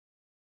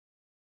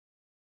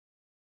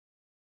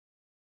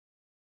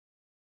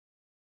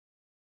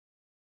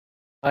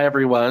Hi,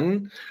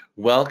 everyone.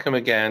 Welcome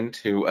again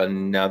to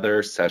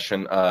another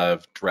session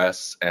of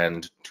Dress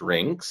and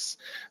Drinks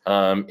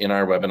in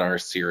our webinar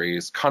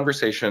series,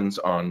 Conversations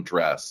on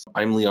Dress.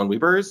 I'm Leon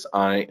Wiebers.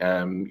 I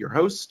am your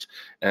host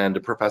and a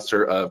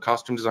professor of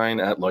costume design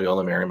at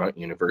Loyola Marymount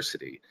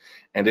University.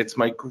 And it's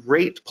my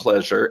great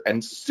pleasure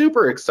and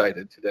super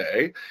excited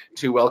today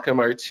to welcome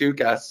our two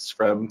guests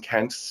from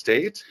Kent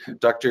State,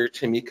 Dr.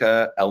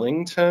 Tameka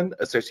Ellington,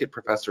 Associate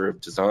Professor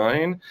of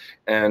Design,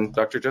 and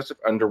Dr. Joseph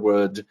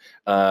Underwood,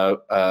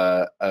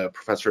 a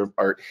professor of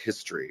art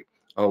history.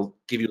 I'll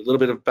give you a little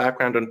bit of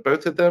background on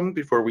both of them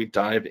before we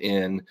dive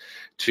in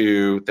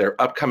to their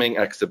upcoming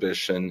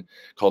exhibition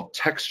called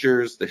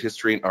Textures, the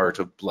History and Art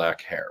of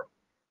Black Hair.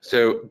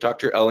 So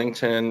Dr.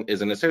 Ellington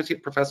is an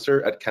associate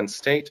professor at Kent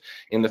State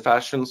in the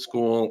Fashion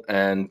School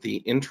and the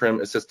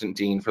interim assistant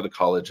dean for the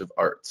College of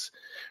Arts.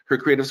 Her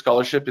creative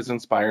scholarship is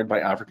inspired by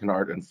African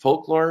art and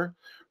folklore.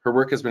 Her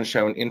work has been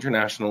shown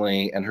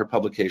internationally, and her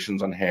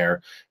publications on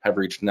hair have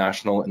reached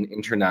national and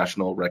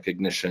international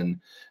recognition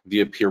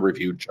via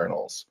peer-reviewed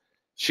journals.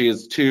 She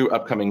has two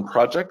upcoming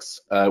projects,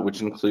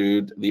 which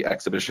include the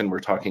exhibition we're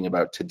talking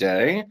about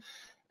today,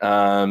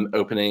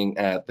 opening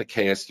at the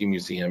KSU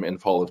Museum in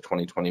fall of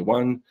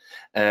 2021,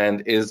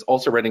 and is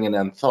also writing an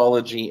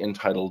anthology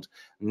entitled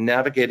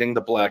Navigating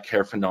the Black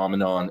Hair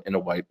Phenomenon in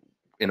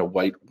a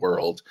White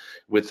World,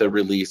 with a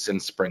release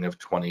in spring of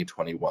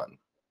 2021.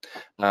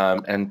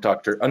 And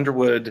Dr.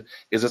 Underwood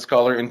is a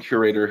scholar and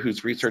curator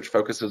whose research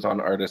focuses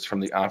on artists from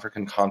the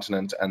African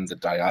continent and the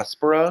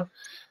diaspora.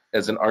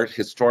 As an art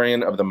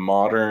historian of the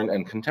modern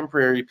and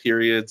contemporary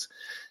periods,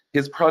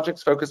 his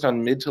projects focus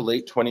on mid to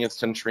late 20th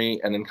century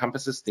and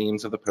encompasses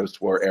themes of the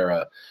post-war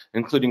era,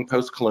 including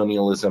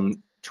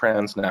post-colonialism,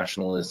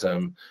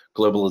 transnationalism,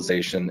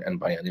 globalization,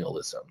 and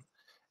biennialism.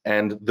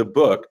 And the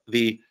book,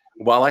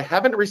 while I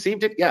haven't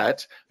received it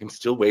yet, I'm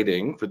still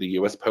waiting for the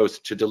US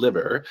Post to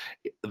deliver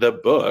the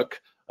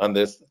book on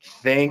this.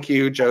 Thank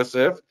you,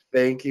 Joseph.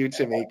 Thank you,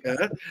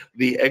 Tameka.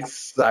 The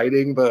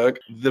exciting book.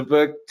 The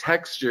book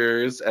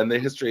Textures and the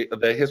History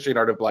and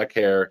Art of Black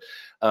Hair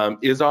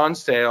is on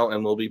sale,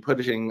 and we'll be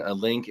putting a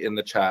link in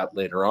the chat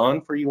later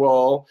on for you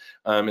all,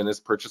 and is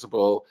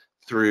purchasable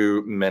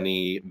through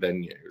many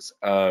venues.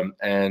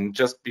 And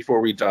just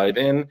before we dive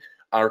in,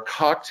 our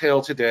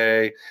cocktail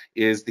today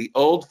is the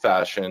Old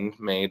Fashioned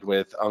made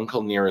with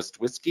Uncle Nearest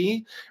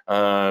Whiskey,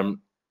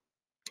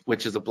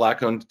 which is a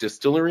Black-owned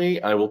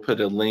distillery. I will put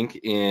a link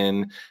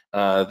in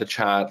the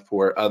chat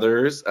for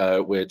others,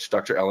 which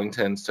Dr.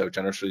 Ellington so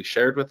generously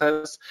shared with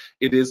us.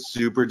 It is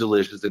super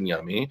delicious and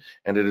yummy,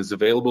 and it is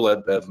available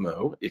at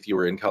BevMo if you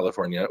are in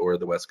California or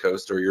the West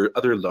Coast or your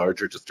other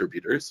larger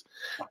distributors.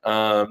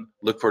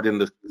 Look for it in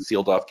the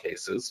sealed off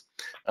cases.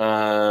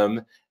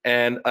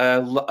 And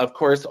of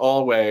course,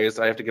 always,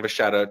 I have to give a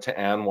shout out to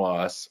Ann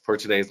Wass for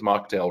today's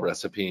mocktail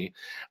recipe.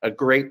 A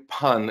great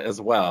pun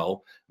as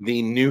well,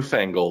 the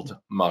New-Fangled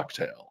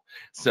Mocktail.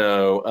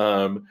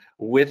 So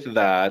with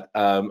that,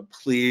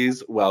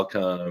 please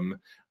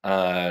welcome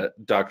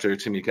Dr.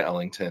 Tameka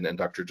Ellington and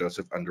Dr.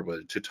 Joseph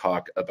Underwood to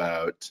talk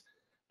about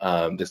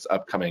this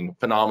upcoming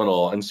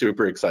phenomenal and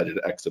super excited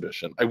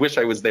exhibition. I wish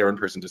I was there in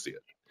person to see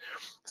it.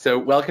 So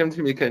welcome,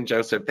 Tameka and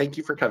Joseph. Thank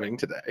you for coming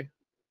today.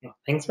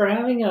 Thanks for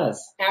having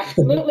us.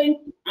 Absolutely.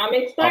 I'm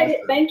excited.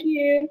 Awesome. Thank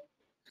you.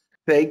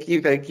 Thank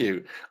you, thank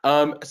you.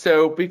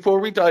 So before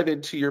we dive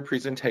into your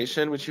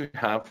presentation, which you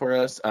have for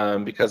us,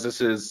 because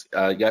this is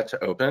yet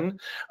to open,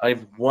 I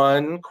have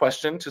one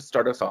question to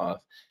start us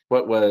off.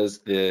 What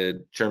was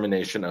the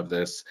germination of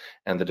this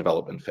and the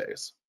development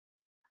phase?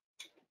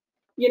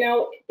 You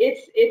know,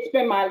 it's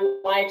been my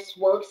life's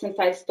work since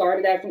I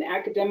started as an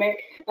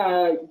academic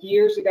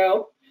years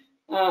ago.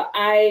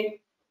 I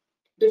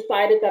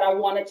decided that I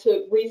wanted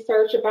to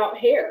research about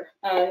hair.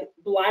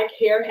 Black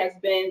hair has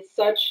been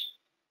such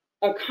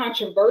a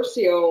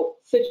controversial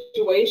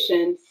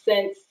situation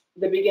since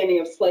the beginning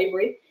of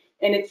slavery,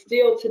 and it's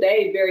still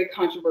today very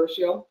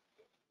controversial.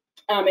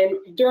 And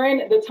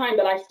during the time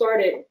that I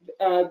started,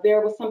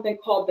 there was something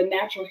called the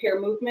natural hair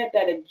movement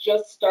that had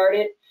just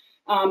started.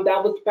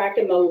 That was back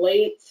in the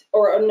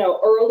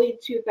early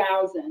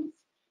 2000s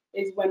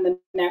is when the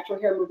natural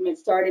hair movement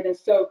started. And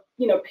so,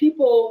 you know,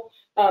 people,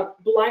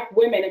 Black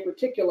women in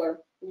particular,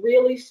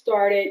 really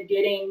started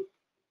getting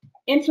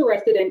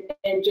interested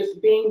in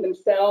just being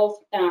themselves,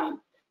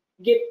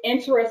 get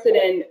interested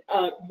in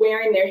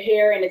wearing their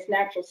hair in its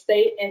natural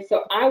state. And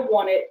so I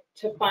wanted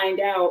to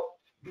find out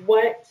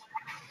what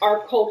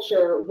our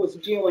culture was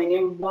doing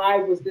and why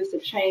was this a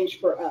change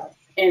for us?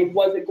 And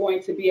was it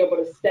going to be able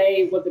to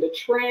stay? Was it a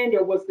trend,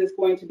 or was this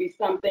going to be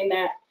something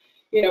that,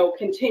 you know,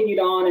 continued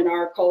on in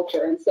our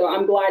culture? And so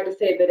I'm glad to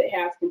say that it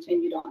has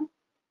continued on.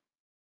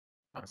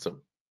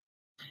 Awesome.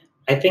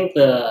 I think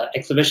the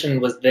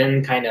exhibition was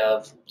then kind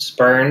of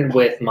spurned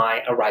with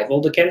my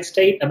arrival to Kent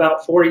State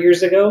about 4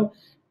 years ago.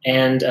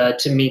 And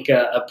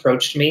Tameka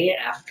approached me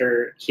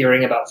after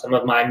hearing about some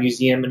of my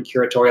museum and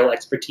curatorial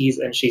expertise,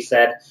 and she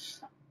said,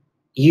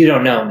 "You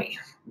don't know me,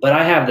 but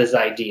I have this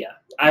idea.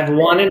 I've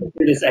wanted to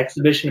do this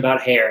exhibition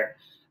about hair,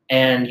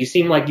 and you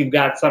seem like you've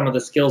got some of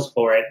the skills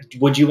for it.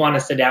 Would you want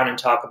to sit down and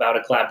talk about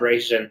a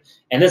collaboration?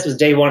 And this was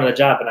day one of the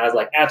job, and I was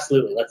like,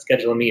 absolutely, let's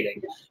schedule a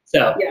meeting.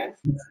 So Yes.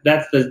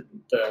 that's the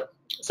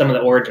some of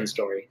the origin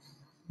story.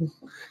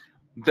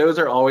 Those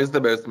are always the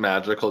most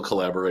magical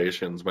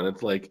collaborations, when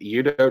it's like,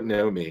 you don't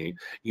know me.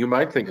 You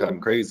might think I'm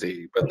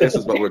crazy, but this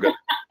is what we're going to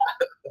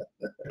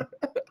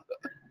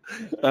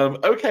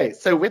okay,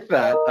 so with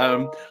that,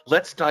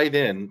 let's dive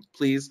in.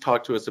 Please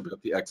talk to us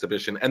about the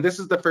exhibition. And this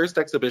is the first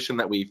exhibition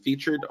that we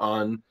featured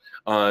on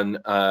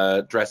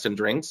Dress and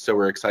Drinks, so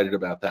we're excited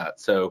about that.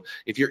 So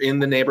if you're in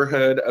the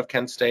neighborhood of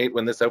Kent State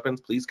when this opens,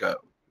 please go.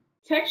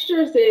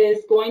 Textures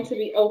is going to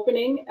be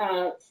opening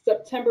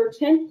September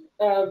 10th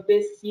of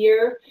this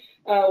year.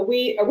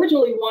 We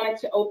originally wanted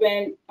to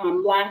open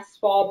last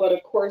fall, but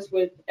of course,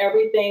 with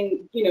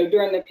everything,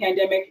 during the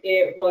pandemic,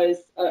 it was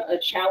a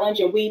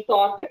challenge. And we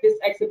thought that this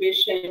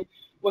exhibition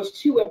was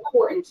too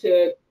important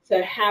to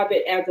have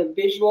it as a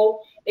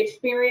visual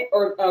experience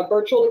or a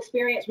virtual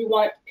experience. We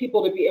wanted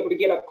people to be able to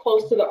get up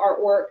close to the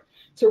artwork,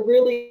 to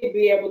really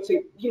be able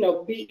to,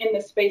 be in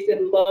the space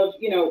and love,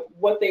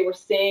 what they were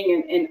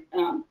seeing,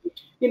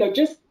 and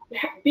just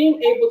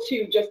being able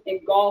to just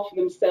engulf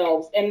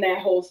themselves in that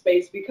whole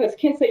space, because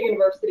Kent State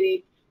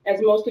University,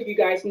 as most of you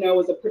guys know,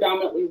 is a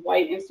predominantly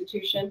white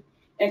institution.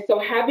 And so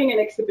having an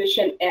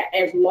exhibition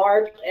as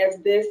large as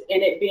this,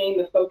 and it being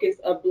the focus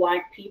of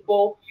Black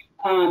people,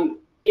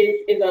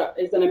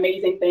 is an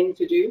amazing thing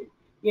to do,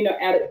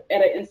 at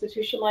an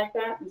institution like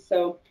that. And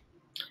so,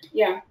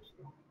 yeah.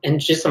 And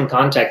just some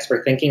context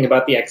for thinking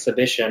about the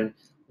exhibition.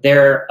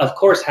 There, of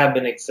course, have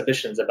been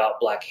exhibitions about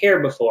Black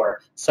hair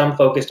before, some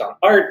focused on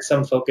art,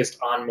 some focused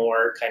on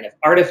more kind of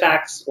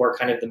artifacts or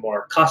kind of the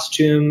more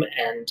costume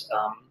and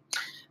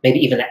maybe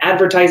even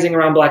advertising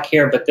around Black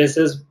hair. But this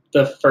is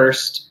the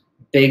first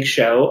big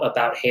show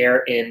about hair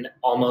in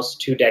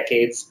almost 2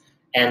 decades,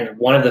 and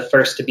one of the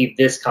first to be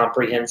this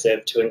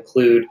comprehensive, to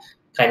include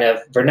kind of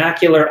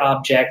vernacular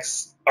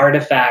objects,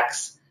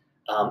 artifacts,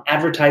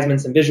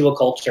 advertisements and visual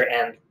culture,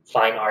 and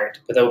fine art,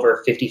 with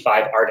over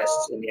 55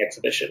 artists in the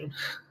exhibition.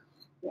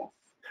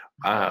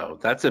 Wow,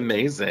 that's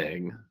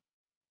amazing.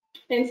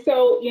 And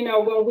so,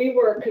 when we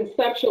were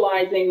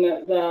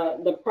conceptualizing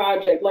the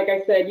project, like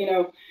I said,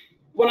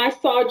 when I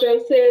saw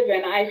Joseph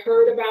and I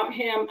heard about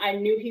him, I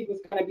knew he was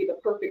going to be the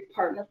perfect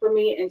partner for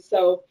me. And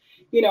so,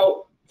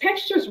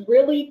 Textures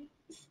really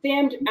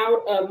stemmed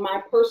out of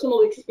my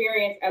personal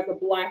experience as a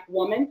Black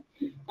woman,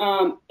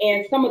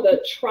 and some of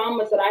the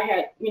traumas that I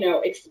had,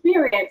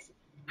 experienced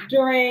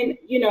during,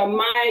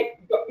 my,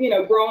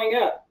 growing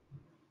up.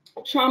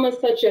 Traumas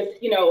such as,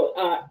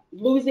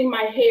 losing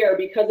my hair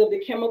because of the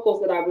chemicals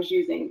that I was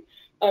using,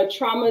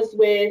 traumas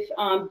with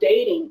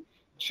dating,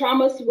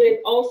 traumas with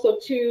also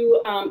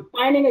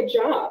finding a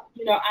job.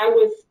 I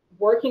was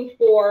working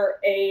for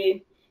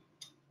a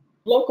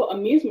local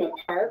amusement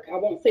park. I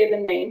won't say the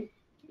name,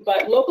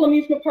 but local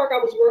amusement park, I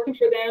was working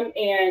for them.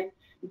 And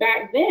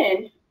back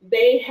then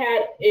they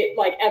had it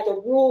like as a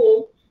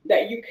rule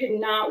that you could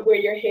not wear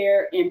your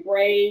hair in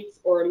braids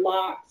or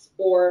locks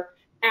or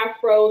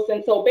afros.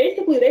 And so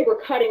basically they were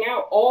cutting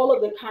out all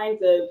of the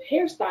kinds of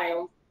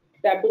hairstyles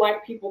that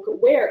Black people could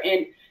wear.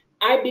 And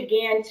I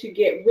began to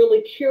get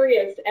really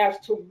curious as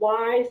to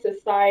why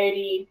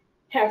society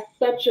has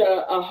such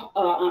a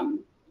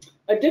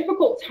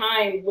difficult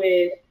time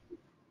with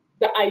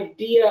the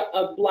idea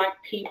of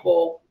Black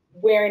people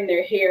wearing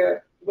their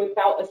hair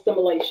without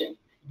assimilation.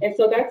 And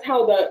so that's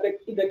how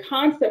the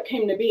concept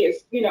came to be,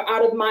 is,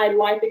 out of my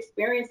life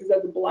experiences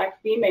as a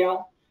Black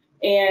female,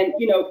 and,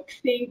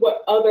 seeing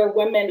what other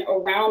women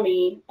around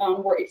me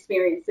were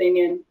experiencing,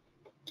 and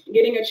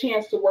getting a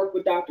chance to work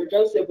with Dr.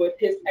 Joseph with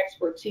his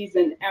expertise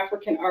in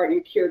African art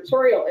and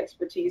curatorial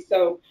expertise.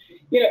 So,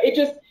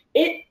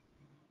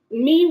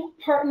 me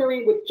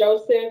partnering with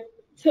Joseph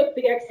took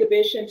the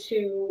exhibition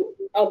to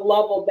a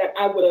level that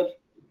I would have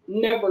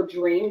never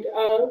dreamed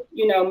of.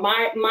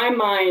 My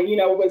mind,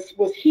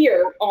 was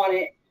here on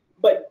it,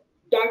 but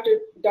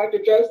Dr.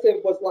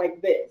 Joseph was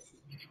like this.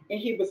 And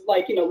he was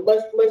like,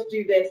 let's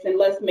do this and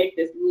let's make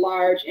this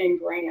large and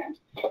grand.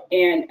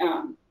 And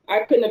I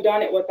couldn't have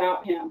done it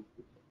without him.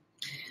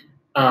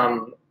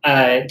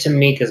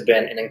 Tameka's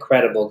been an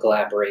incredible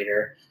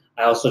collaborator.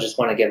 I also just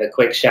want to give a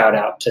quick shout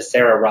out to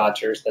Sarah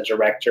Rogers, the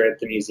director at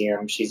the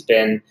museum. She's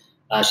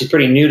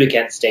pretty new to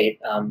Kent State,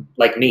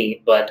 like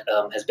me, but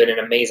has been an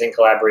amazing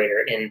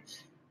collaborator in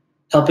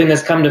helping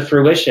this come to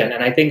fruition.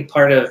 And I think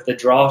part of the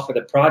draw for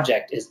the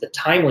project is the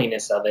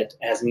timeliness of it,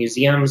 as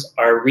museums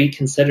are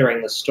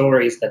reconsidering the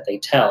stories that they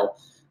tell.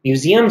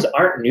 Museums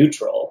aren't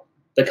neutral.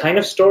 The kind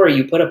of story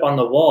you put up on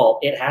the wall,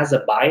 it has a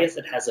bias,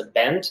 it has a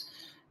bent,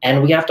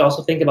 and we have to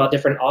also think about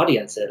different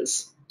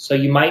audiences. So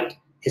you might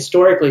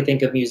historically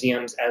think of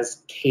museums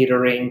as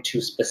catering to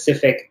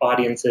specific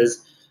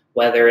audiences,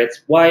 whether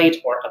it's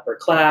white or upper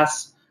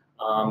class,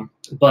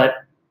 but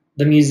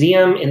the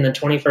museum in the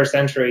 21st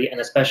century, and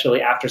especially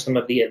after some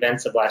of the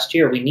events of last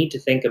year, we need to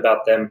think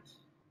about them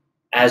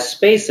as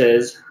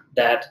spaces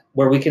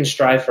where we can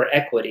strive for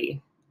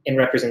equity in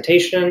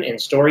representation, in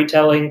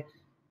storytelling,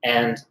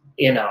 and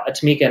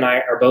Tameka and I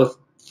are both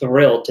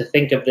thrilled to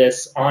think of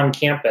this on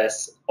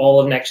campus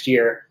all of next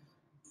year,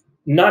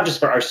 not just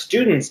for our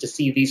students to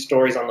see these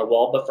stories on the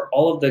wall, but for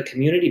all of the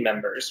community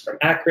members from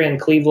Akron,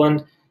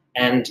 Cleveland,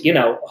 and,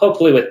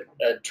 hopefully with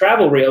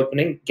travel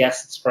reopening,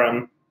 guests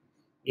from,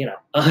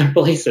 other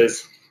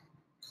places.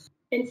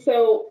 And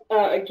so,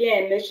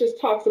 again, this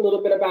just talks a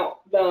little bit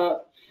about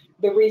the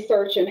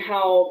research and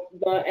how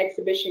the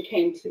exhibition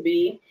came to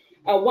be.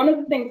 One of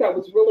the things that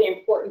was really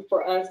important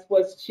for us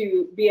was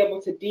to be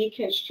able to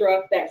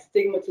deconstruct that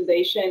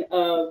stigmatization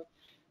of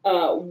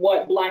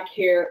what Black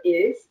hair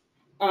is.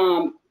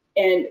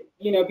 And,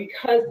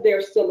 because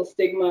there's still a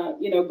stigma,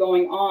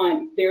 going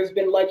on, there's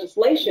been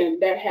legislation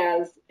that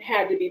has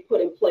had to be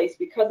put in place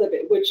because of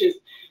it, which is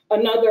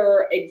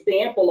another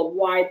example of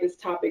why this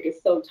topic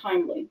is so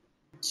timely.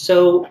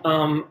 So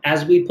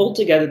as we pulled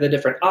together the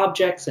different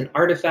objects and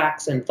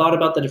artifacts and thought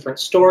about the different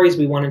stories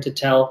we wanted to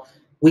tell,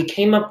 we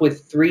came up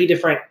with 3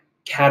 different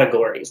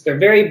categories. They're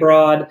very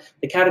broad.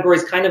 The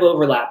categories kind of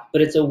overlap,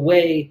 but it's a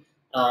way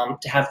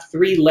to have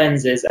 3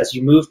 lenses as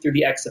you move through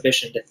the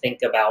exhibition to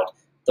think about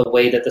the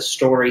way that the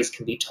stories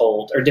can be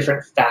told, or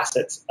different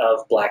facets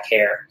of Black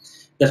hair.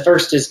 The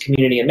first is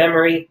community and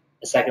memory,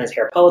 the second is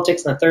hair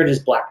politics, and the third is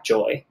Black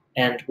joy.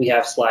 And we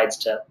have slides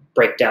to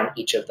break down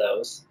each of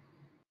those.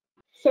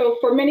 So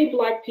for many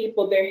Black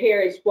people, their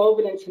hair is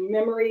woven into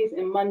memories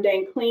and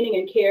mundane cleaning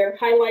and care,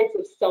 highlights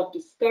of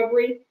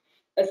self-discovery,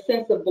 a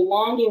sense of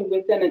belonging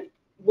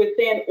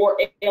within or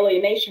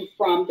alienation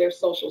from their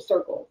social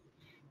circle.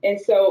 And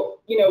so,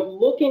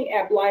 looking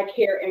at Black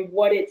hair and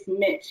what it's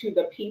meant to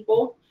the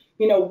people,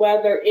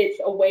 whether it's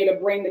a way to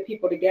bring the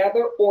people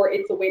together or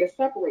it's a way to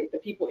separate the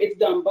people, it's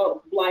done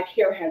both. Black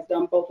hair has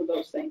done both of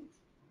those things.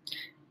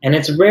 And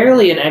it's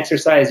rarely an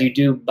exercise you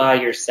do by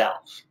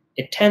yourself.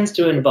 It tends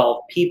to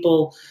involve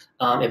people.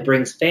 It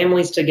brings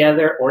families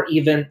together, or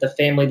even the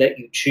family that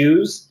you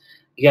choose.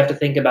 You have to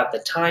think about the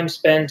time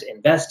spent,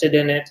 invested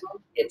in it.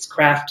 It's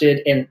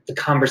crafted, and the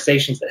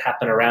conversations that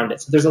happen around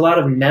it. So there's a lot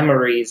of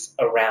memories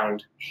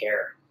around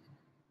hair.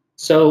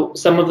 So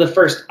some of the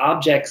first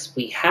objects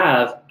we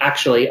have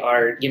actually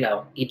are,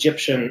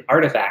 Egyptian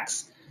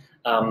artifacts.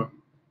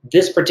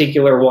 This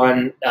particular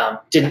one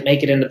didn't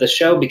make it into the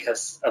show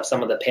because of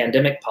some of the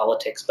pandemic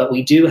politics, but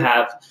we do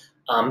have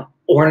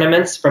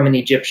ornaments from an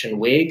Egyptian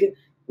wig.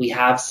 We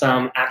have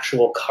some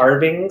actual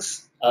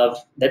carvings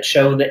that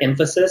show the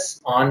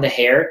emphasis on the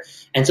hair.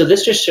 And so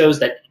this just shows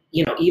that,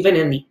 even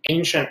in the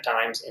ancient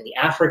times in the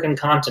African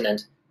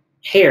continent,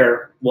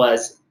 hair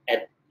was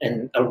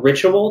a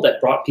ritual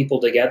that brought people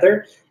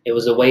together. It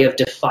was a way of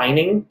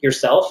defining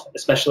yourself,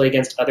 especially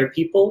against other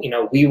people.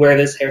 We wear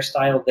this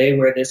hairstyle, they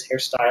wear this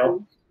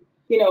hairstyle.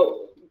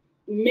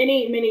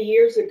 Many, many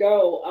years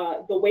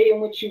ago, the way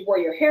in which you wore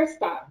your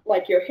hairstyle,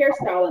 like your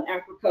hairstyle in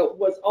Africa,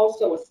 was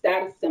also a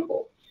status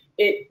symbol.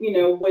 It,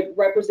 would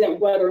represent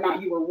whether or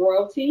not you were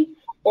royalty,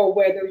 or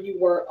whether you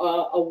were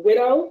a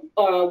widow,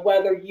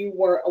 whether you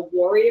were a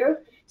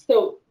warrior.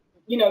 So,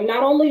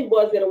 not only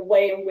was it a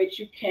way in which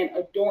you can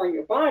adorn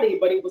your body,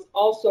 but it was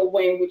also a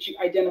way in which you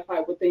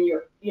identify within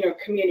your,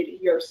 community,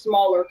 your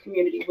smaller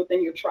community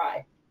within your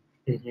tribe.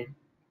 Mm-hmm.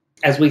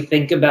 As we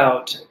think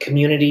about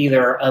community,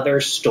 there are other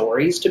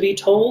stories to be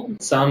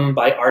told, some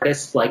by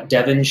artists like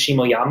Devin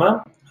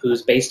Shimoyama,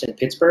 who's based in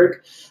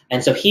Pittsburgh.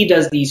 And so he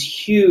does these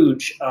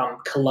huge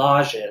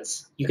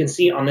collages. You can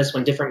see on this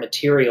one different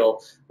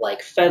material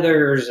like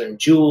feathers and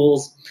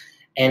jewels.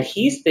 And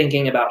he's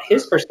thinking about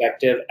his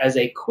perspective as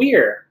a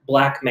queer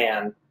Black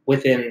man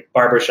within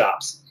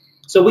barbershops.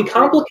 So we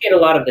complicate a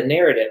lot of the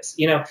narratives.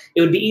 It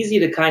would be easy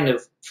to kind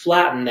of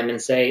flatten them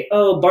and say,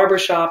 oh,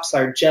 barbershops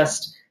are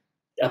just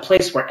a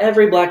place where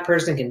every Black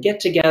person can get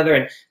together.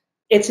 And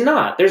it's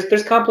not.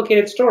 There's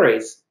complicated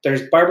stories.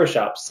 There's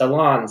barbershops,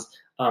 salons,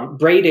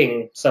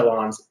 braiding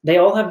salons. They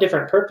all have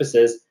different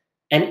purposes,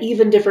 and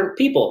even different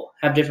people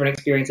have different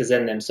experiences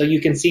in them. So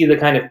you can see the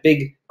kind of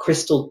big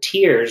crystal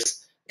tears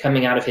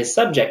coming out of his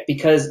subject,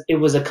 because it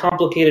was a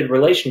complicated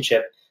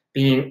relationship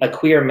being a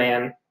queer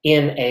man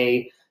in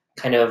a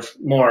kind of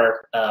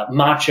more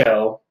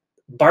macho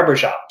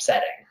barbershop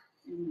setting.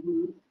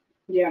 Mm-hmm.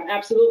 Yeah,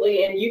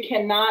 absolutely. And you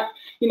cannot,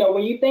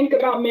 when you think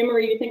about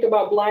memory, you think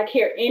about Black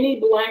hair, any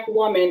Black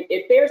woman,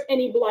 if there's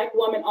any Black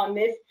woman on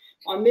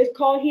this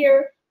call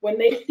here, when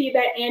they see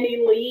that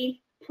Annie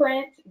Lee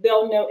print,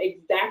 they'll know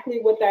exactly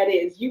what that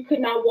is. You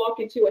could not walk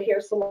into a hair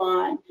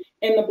salon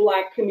in the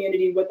Black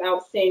community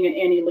without seeing an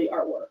Annie Lee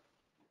artwork.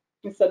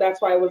 And so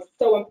that's why it was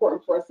so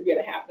important for us to be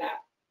able to have that.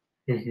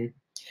 Mm-hmm.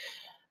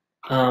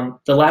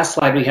 The last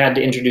slide we had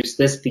to introduce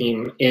this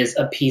theme is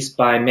a piece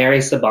by Mary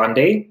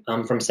Sabande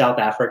from South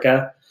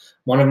Africa,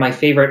 one of my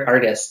favorite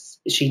artists.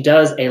 She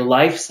does a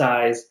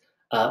life-size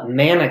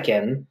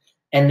mannequin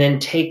and then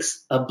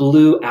takes a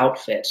blue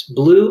outfit.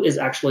 Blue is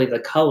actually the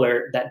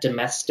color that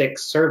domestic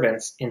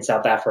servants in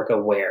South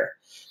Africa wear.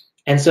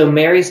 And so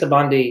Mary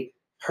Sabande,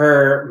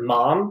 her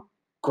mom,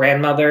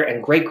 grandmother,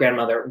 and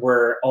great-grandmother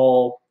were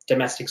all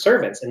domestic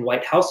servants in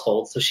white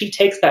households. So she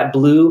takes that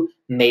blue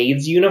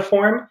maid's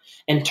uniform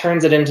and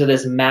turns it into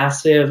this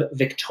massive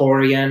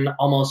Victorian,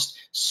 almost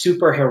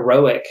super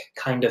heroic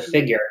kind of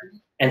figure.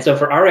 And so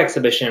for our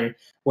exhibition,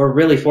 we're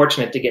really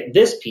fortunate to get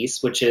this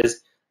piece, which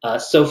is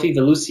Sophie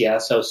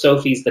Velucia. So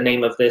Sophie's the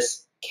name of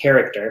this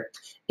character,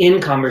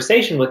 in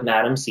conversation with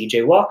Madam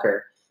C.J.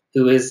 Walker,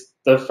 who is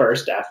the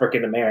first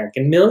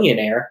African-American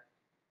millionaire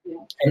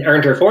and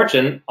earned her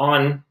fortune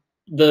on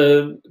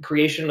the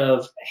creation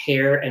of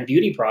hair and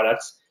beauty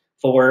products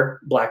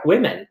for Black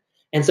women.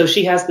 And so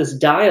she has this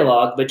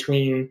dialogue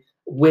between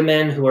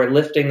women who are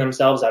lifting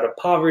themselves out of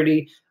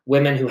poverty,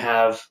 women who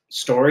have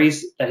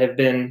stories that have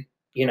been,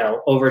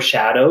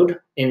 overshadowed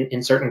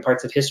in certain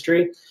parts of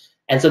history.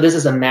 And so this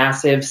is a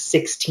massive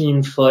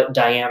 16-foot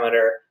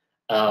diameter,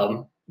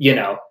 kind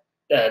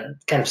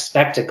of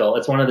spectacle.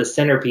 It's one of the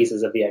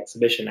centerpieces of the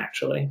exhibition,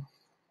 actually.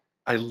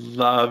 I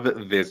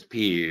love this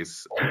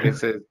piece.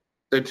 This is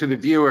to the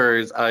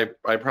viewers. I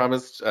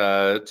promised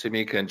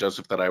Tameka and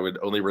Joseph that I would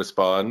only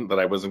respond, that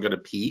I wasn't going to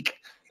peek,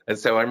 and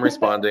so I'm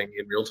responding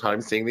in real time,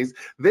 seeing these.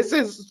 This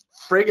is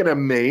friggin'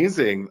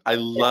 amazing. I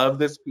love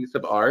this piece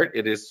of art.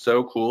 It is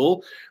so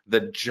cool. The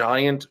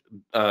giant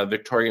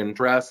Victorian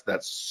dress,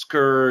 that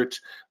skirt,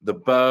 the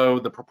bow,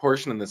 the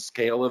proportion and the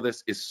scale of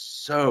this is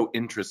so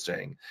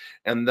interesting.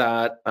 And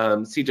that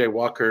C.J.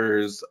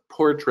 Walker's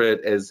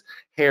portrait as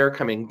hair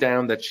coming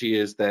down that she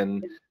is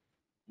then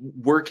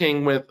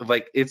working with,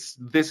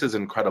 this is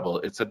incredible.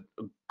 It's a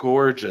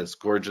gorgeous,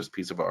 gorgeous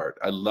piece of art.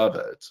 I love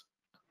it.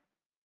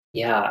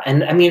 Yeah,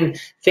 and I mean,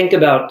 think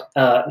about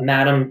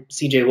Madam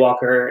C.J.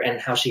 Walker and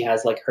how she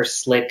has her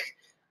slick,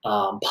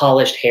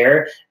 polished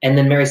hair, and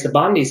then Mary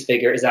Sabandi's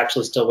figure is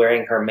actually still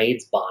wearing her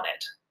maid's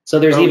bonnet. So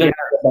there's that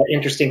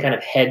interesting kind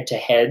of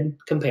head-to-head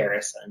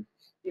comparison.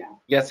 Yeah.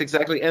 Yes,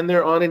 exactly, and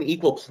they're on an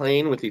equal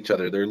plane with each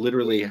other. They're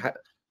literally,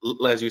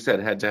 as you said,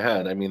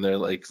 head-to-head. I mean, they're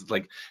like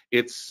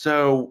it's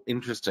so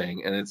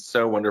interesting and it's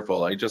so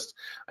wonderful. I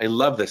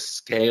love the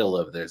scale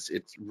of this.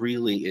 It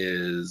really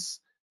is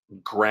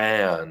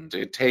grand.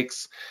 It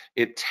takes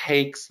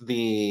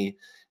the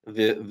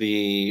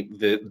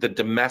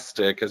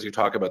domestic, as you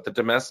talk about the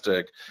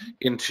domestic,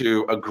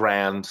 into a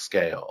grand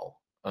scale,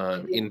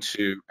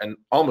 into an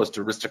almost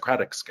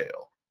aristocratic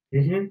scale.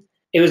 Mm-hmm.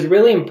 It was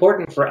really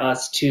important for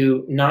us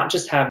to not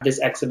just have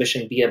this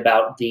exhibition be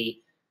about the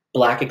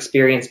Black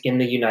experience in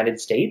the United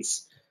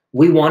States.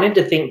 We wanted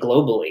to think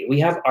globally.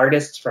 We have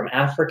artists from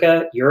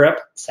Africa,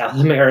 Europe, South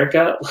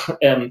America,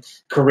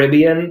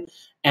 Caribbean.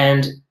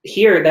 And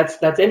here,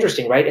 that's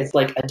interesting, right? It's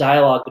like a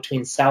dialogue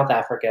between South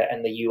Africa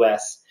and the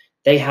US.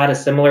 They had a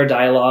similar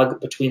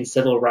dialogue between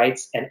civil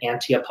rights and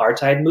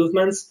anti-apartheid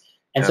movements.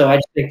 And so I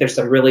just think there's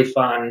some really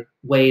fun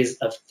ways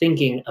of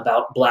thinking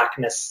about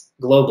Blackness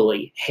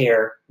globally,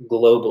 hair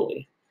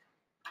globally.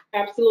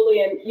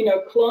 Absolutely. And,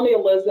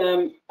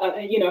 colonialism,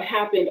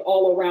 happened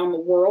all around the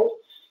world.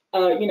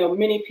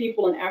 Many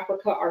people in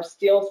Africa are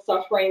still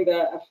suffering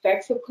the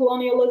effects of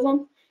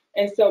colonialism.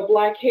 And so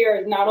Black hair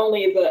is not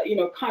only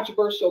a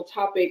controversial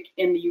topic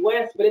in the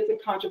US, but it's a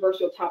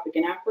controversial topic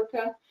in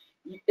Africa.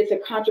 It's a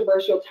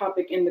controversial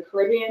topic in the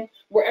Caribbean.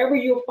 Wherever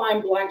you'll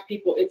find Black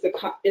people, it's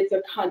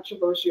a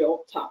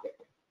controversial topic.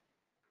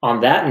 On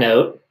that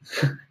note,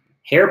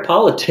 hair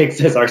politics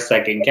is our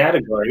second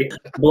category.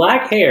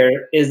 Black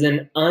hair is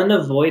an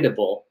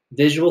unavoidable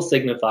visual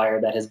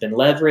signifier that has been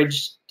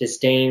leveraged,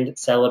 disdained,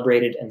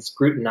 celebrated, and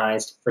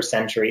scrutinized for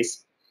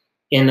centuries.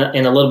 In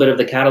a little bit of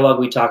the catalog,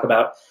 we talk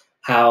about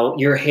how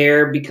your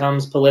hair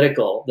becomes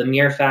political. The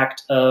mere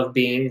fact of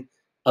being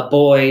a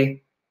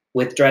boy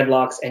with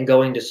dreadlocks and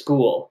going to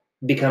school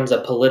becomes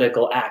a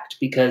political act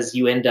because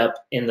you end up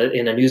in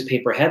a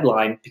newspaper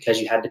headline because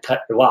you had to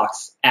cut your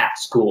locks at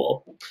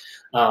school.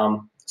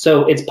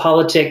 So it's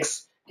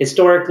politics.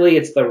 Historically,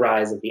 it's the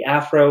rise of the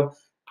Afro,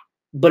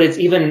 but it's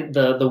even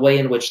the way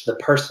in which the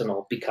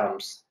personal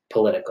becomes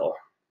political.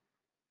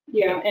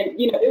 Yeah, and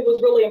it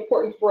was really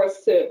important for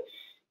us to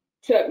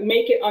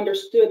make it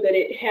understood that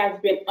it has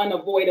been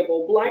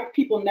unavoidable. Black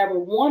people never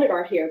wanted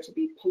our hair to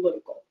be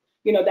political.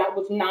 That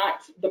was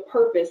not the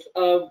purpose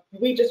of,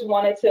 we just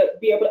wanted to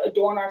be able to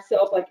adorn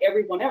ourselves like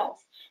everyone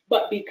else.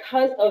 But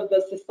because of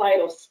the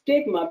societal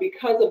stigma,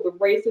 because of the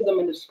racism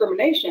and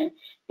discrimination,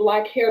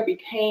 Black hair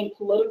became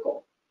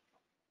political.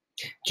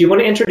 Do you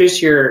want to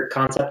introduce your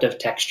concept of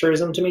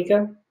texturism,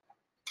 Tameka?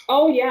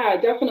 Oh, yeah,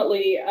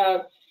 definitely.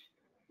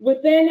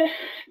 Within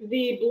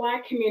the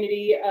Black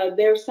community,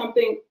 there's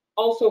something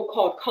also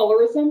called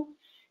colorism.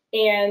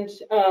 And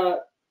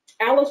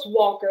Alice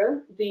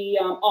Walker, the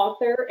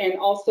author, and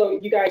also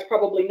you guys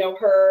probably know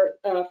her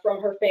from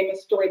her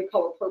famous story, The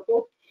Color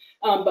Purple.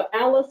 But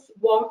Alice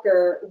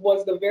Walker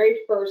was the very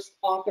first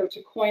author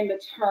to coin the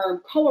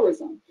term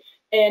colorism.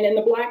 And in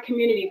the Black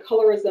community,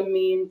 colorism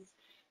means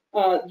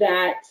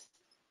that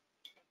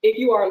if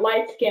you are a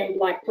light-skinned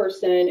Black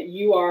person,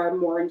 you are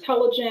more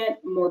intelligent,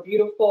 more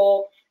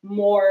beautiful,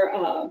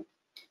 more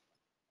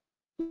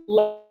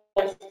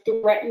less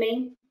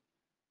threatening.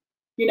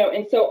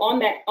 And so on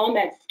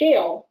that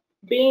scale,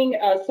 being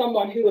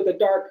someone who is a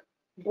dark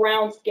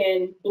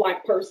brown-skinned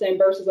Black person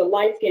versus a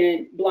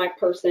light-skinned Black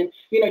person,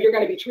 you're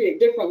going to be treated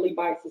differently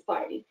by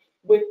society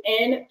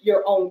within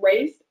your own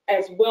race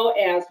as well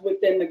as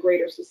within the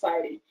greater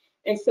society.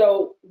 And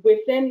so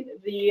within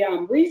the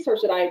research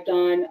that I've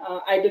done,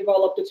 I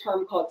developed a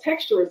term called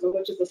texturism,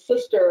 which is a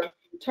sister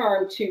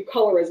term to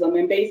colorism.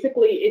 And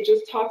basically it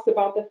just talks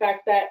about the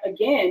fact that,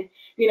 again,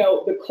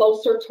 the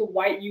closer to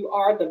white you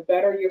are, the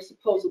better you're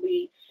supposed to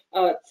be.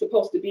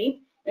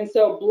 And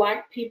so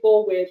Black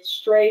people with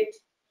straight,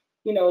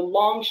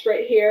 long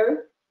straight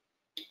hair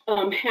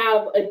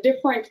have a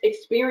different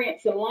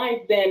experience in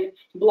life than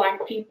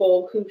Black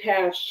people who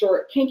have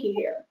short kinky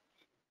hair.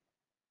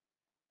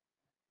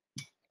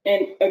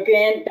 And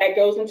again, that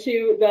goes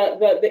into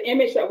the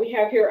image that we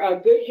have here,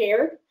 good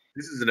hair.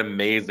 This is an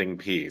amazing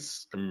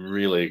piece. I'm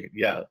really,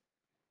 yeah.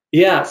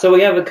 Yeah, so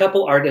we have a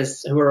couple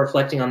artists who are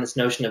reflecting on this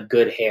notion of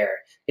good hair.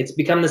 It's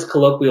become this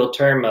colloquial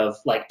term of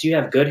like, do you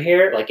have good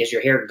hair? Like, is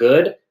your hair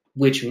good?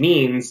 Which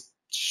means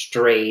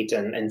straight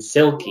and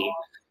silky.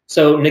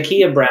 So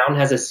Nakia Brown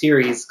has a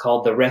series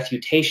called The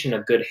Refutation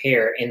of Good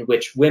Hair, in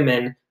which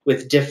women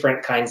with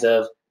different kinds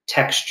of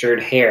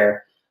textured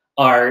hair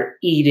are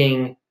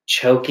eating,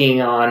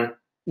 choking on,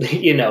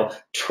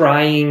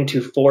 trying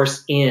to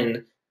force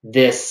in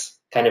this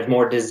kind of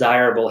more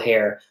desirable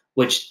hair,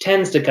 which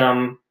tends to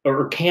come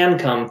or can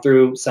come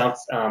through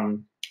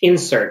some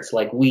inserts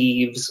like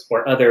weaves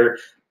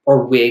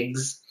or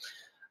wigs.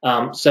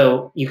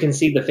 So you can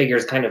see the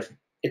figures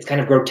it's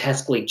kind of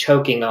grotesquely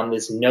choking on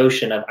this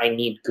notion of I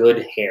need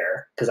good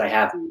hair because I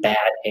have bad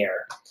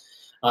hair.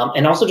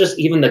 And also just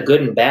even the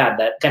good and bad,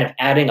 that kind of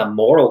adding a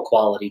moral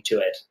quality to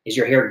it. Is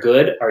your hair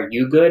good? Are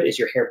you good? Is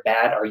your hair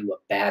bad? Are you a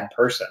bad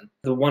person?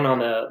 The one on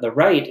the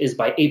right is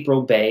by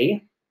April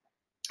Bay.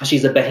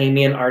 She's a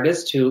Bahamian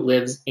artist who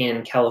lives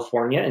in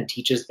California and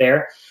teaches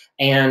there.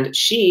 And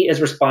she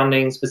is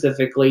responding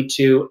specifically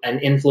to an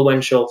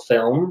influential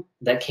film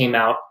that came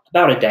out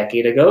about a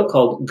decade ago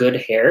called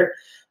Good Hair,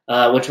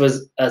 which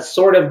was a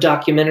sort of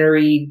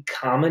documentary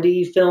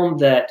comedy film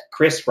that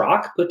Chris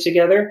Rock put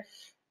together.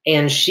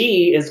 And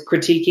she is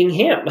critiquing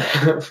him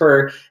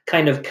for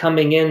kind of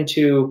coming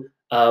into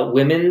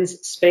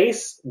women's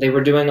space. They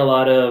were doing a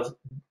lot of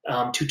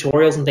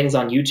tutorials and things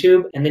on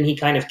YouTube. And then he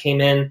kind of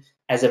came in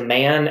as a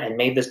man and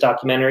made this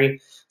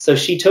documentary. So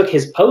she took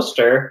his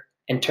poster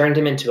and turned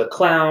him into a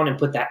clown and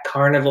put that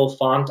carnival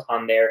font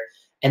on there.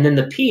 And then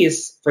the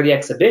piece for the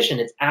exhibition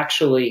is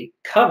actually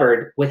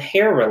covered with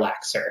hair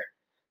relaxer,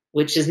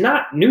 which is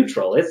not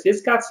neutral.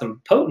 It's got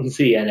some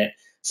potency in it.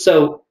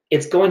 So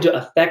it's going to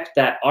affect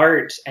that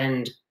art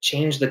and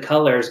change the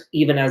colors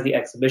even as the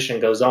exhibition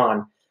goes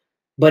on.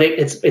 But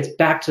it's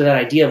back to that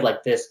idea of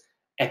like this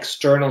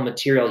external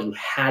material you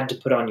had to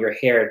put on your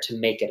hair to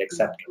make it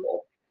acceptable.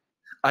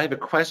 I have a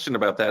question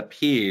about that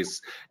piece.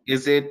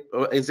 Is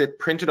it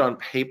printed on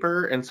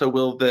paper, and so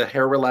will the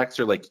hair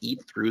relaxer like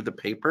eat through the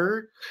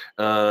paper,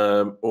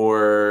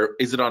 or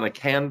is it on a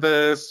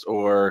canvas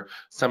or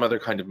some other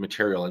kind of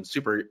material? I'm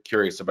super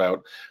curious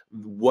about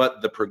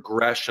what the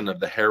progression of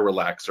the hair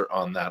relaxer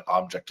on that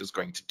object is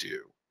going to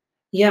do.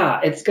 Yeah,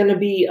 it's going to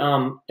be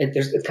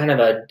it's kind of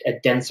a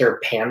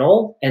denser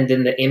panel, and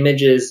then the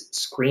image is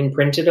screen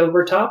printed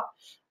over top.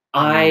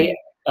 I'll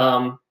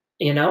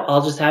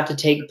just have to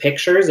take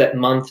pictures at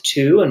month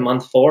 2 and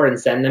month 4 and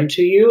send them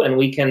to you, and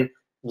we can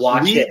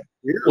watch it.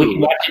 We can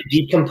watch it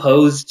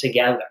decompose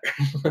together.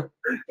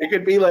 It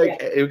could be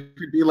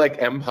like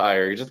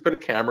Empire. You just put a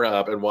camera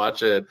up and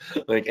watch it,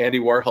 like Andy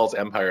Warhol's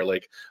Empire.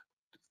 Like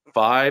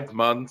 5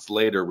 months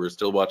later, we're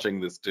still watching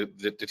this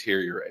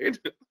deteriorate.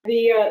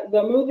 The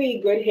movie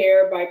Good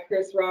Hair by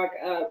Chris Rock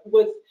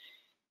was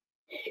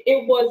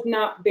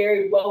not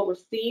very well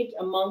received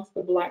amongst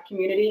the Black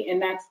community,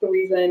 and that's the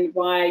reason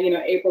why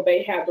April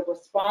Bay had the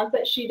response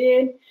that she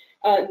did.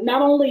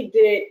 Not only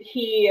did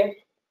he,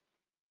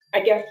 I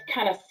guess,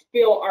 kind of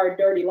spill our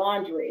dirty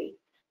laundry,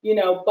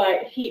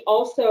 but he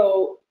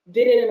also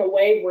did it in a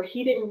way where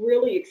he didn't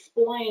really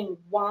explain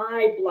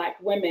why Black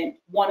women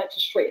wanted to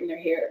straighten their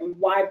hair and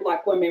why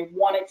Black women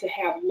wanted to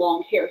have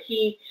long hair.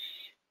 He,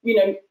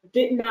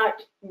 did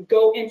not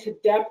go into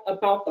depth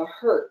about the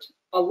hurt.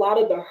 A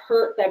lot of the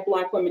hurt that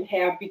Black women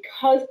have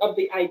because of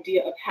the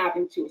idea of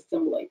having to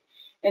assimilate.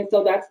 And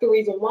so that's the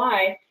reason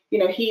why,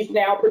 he's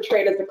now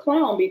portrayed as a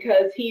clown,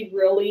 because he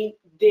really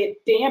did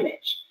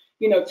damage,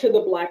 to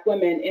the Black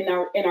women in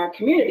our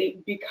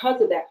community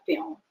because of that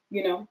film,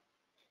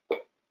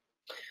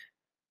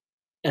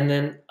 And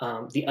then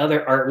the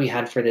other art we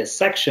had for this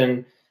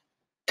section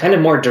kind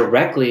of more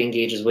directly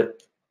engages with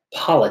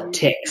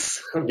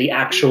politics, the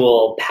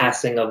actual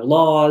passing of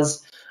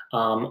laws,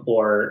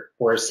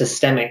 or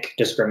systemic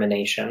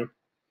discrimination.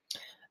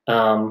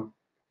 Do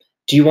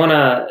you want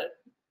to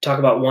talk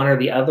about one or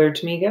the other,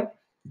 Tameka?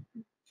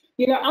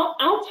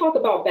 I'll talk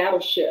about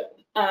Battleship.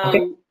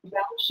 Okay.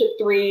 Battleship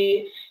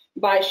 3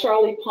 by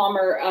Charlie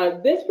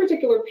Palmer. This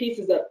particular piece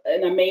is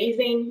an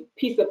amazing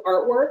piece of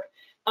artwork.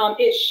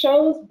 It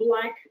shows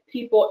Black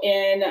people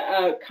in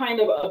kind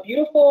of a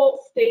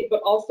beautiful state,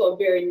 but also a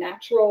very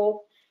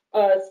natural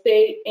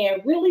state.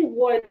 And really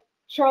what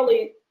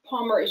Charlie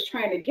Palmer is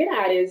trying to get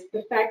at is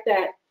the fact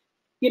that,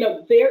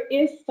 there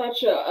is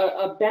such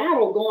a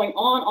battle going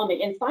on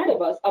the inside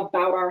of us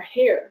about our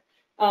hair,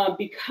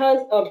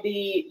 because of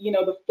the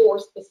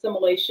forced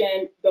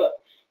assimilation, the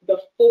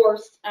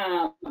forced,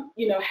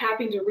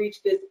 having to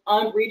reach this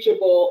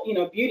unreachable,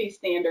 beauty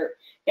standard,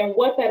 and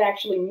what that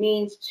actually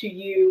means to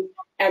you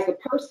as a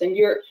person.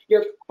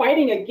 You're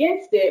fighting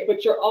against it,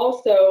 but you're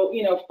also,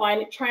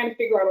 trying to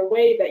figure out a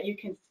way that you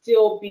can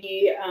still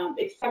be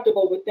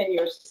acceptable within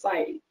your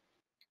society.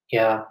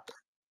 Yeah.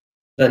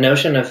 The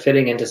notion of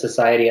fitting into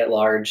society at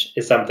large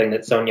is something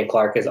that Sonia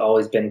Clark has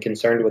always been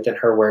concerned with in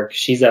her work.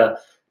 She's a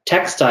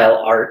textile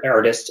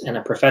artist and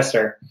a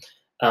professor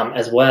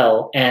as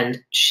well,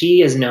 and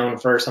she is known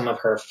for some of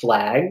her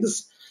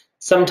flags.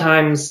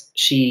 Sometimes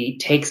she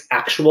takes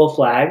actual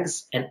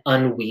flags and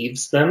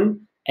unweaves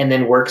them and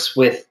then works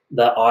with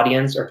the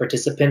audience or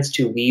participants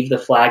to weave the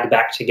flag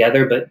back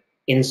together, but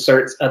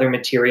inserts other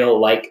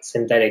material like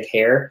synthetic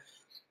hair.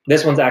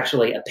 This one's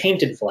actually a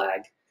painted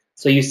flag.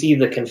 So you see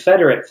the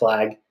Confederate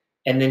flag,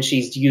 and then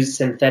she's used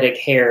synthetic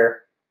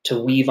hair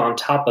to weave on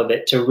top of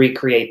it to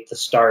recreate the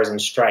stars and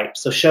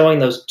stripes. So showing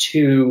those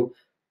two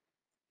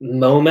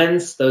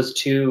moments, those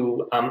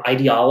two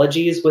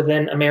ideologies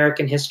within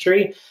American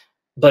history,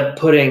 but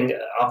putting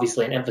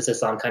obviously an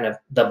emphasis on kind of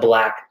the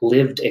Black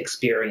lived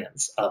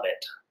experience of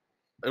it.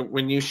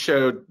 When you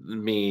showed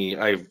me,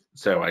 I've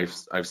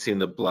seen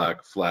the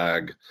Black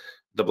flag,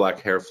 the Black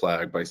hair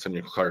flag by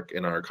Sonia Clark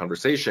in our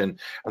conversation,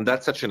 and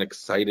that's such an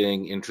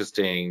exciting,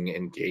 interesting,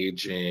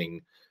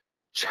 engaging,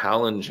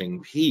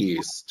 challenging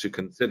piece to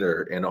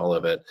consider in all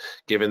of it,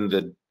 given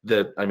the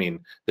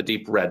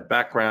deep red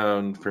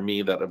background for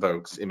me that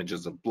evokes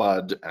images of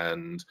blood,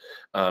 and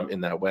in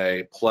that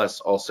way,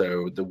 plus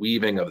also the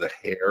weaving of the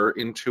hair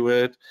into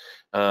it,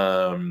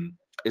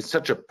 is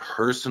such a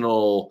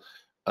personal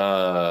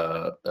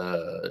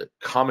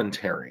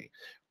commentary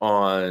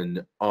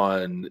on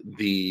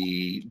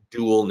the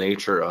dual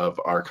nature of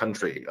our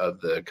country,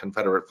 of the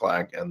Confederate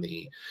flag and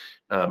the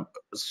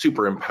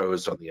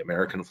superimposed on the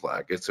American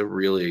flag. It's a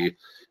really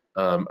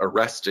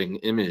arresting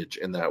image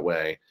in that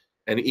way.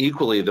 And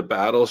equally, the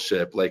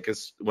battleship,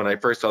 when I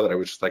first saw that, I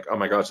was just like, oh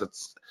my gosh,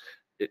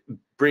 it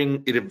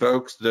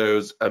evokes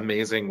those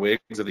amazing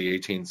wigs of the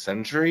 18th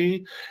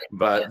century,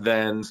 but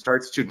then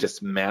starts to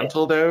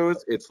dismantle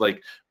those. It's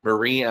like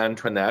Marie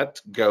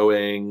Antoinette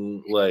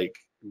going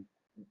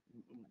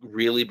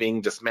really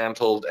being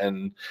dismantled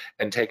and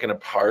taken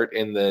apart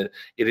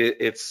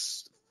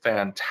it's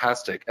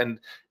fantastic,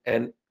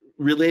 and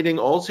relating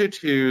also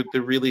to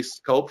the really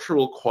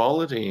sculptural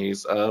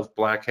qualities of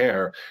Black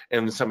hair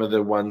and some of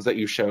the ones that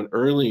you've shown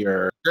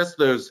earlier. Just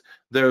those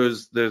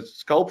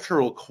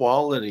sculptural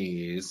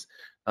qualities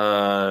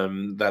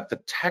that the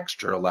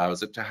texture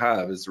allows it to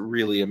have is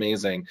really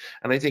amazing,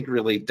 and I think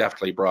really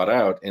deftly brought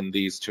out in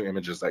these two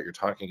images that you're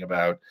talking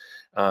about,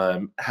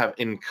 have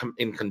in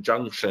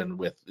conjunction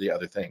with the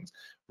other things.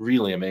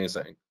 Really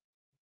amazing.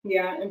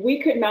 Yeah, and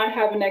we could not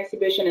have an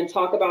exhibition and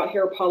talk about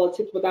hair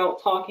politics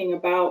without talking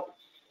about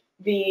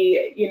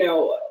the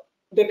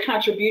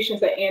contributions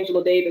that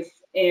Angela Davis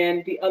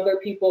and the other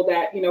people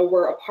that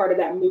were a part of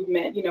that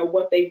movement,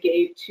 what they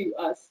gave to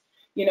us,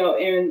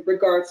 in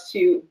regards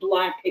to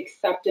Black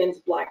acceptance,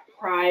 Black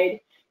pride.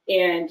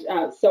 And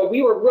so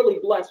we were really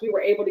blessed. We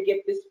were able to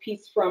get this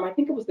piece from, I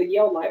think it was the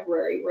Yale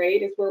Library,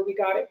 right, is where we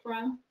got it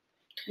from.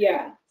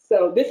 Yeah,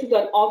 so this is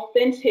an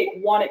authentic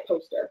wanted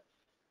poster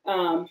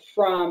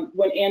from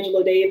when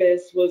Angela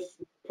Davis was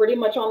pretty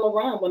much on the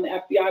run, when the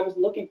FBI was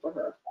looking for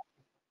her.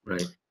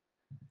 Right.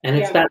 And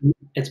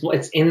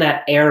it's in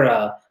that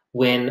era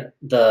when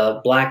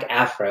the Black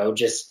afro,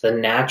 just the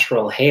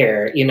natural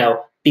hair,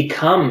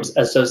 becomes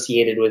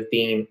associated with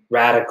being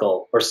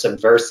radical or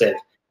subversive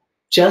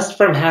just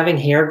from having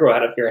hair grow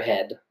out of your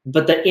head.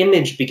 But the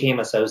image became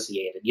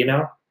associated,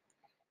 Yeah.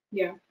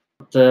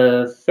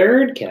 The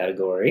third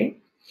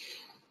category.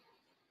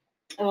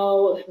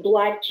 Oh,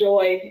 Black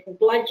joy.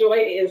 Black joy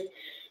is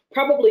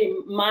probably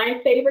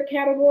my favorite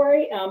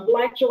category.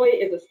 Black joy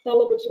is a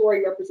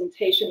celebratory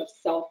representation of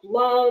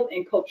self-love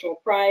and cultural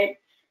pride.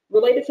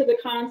 Related to the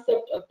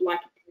concept of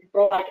Black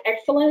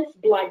excellence,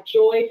 Black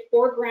joy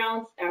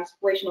foregrounds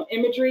aspirational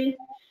imagery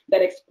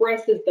that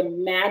expresses the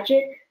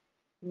magic,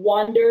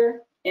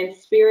 wonder, and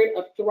spirit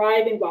of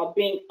thriving while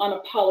being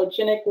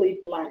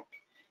unapologetically Black.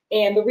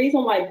 And the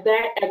reason why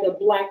that as a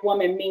Black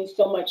woman means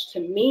so much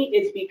to me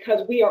is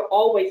because we are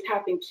always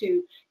having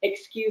to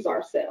excuse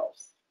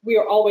ourselves. We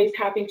are always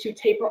having to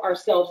taper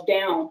ourselves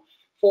down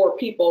for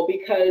people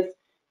because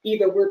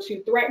either we're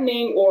too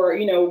threatening or,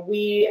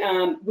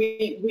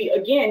 we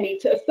again need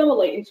to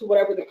assimilate into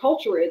whatever the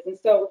culture is. And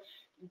so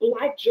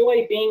Black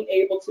joy being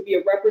able to be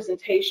a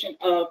representation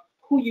of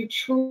who you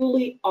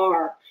truly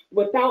are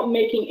without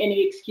making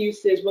any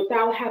excuses,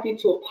 without having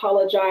to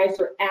apologize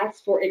or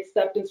ask for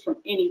acceptance from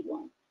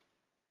anyone.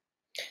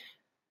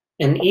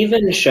 And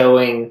even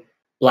showing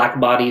Black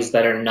bodies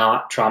that are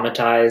not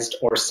traumatized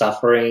or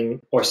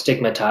suffering or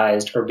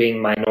stigmatized or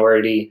being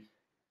minority,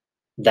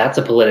 that's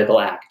a political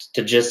act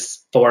to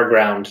just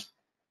foreground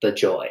the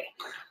joy.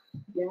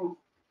 Yeah.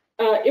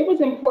 it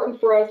was important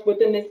for us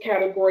within this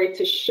category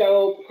to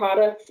show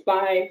products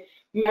by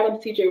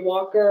Madam C.J.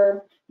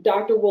 Walker,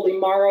 Dr. Willie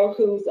Morrow,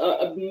 who's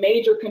a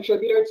major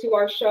contributor to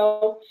our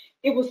show.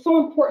 It was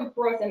so important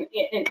for us, and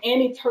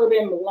Annie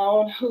Turbin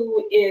Malone,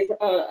 who is,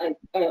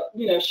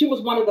 she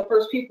was one of the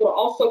first people to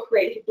also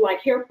create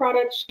Black hair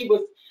products. She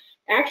was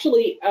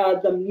actually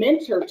the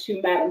mentor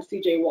to Madam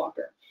C.J.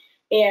 Walker,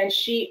 and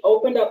she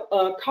opened up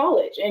a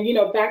college. And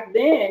back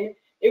then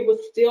it was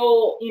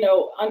still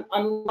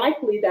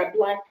unlikely that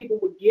Black people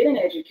would get an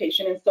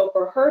education, and so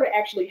for her to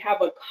actually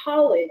have a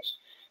college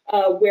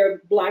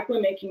where Black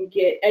women can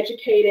get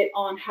educated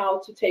on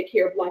how to take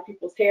care of Black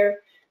people's hair.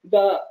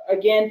 The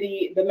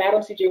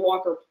Madam C.J.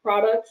 Walker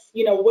products,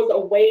 was a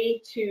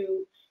way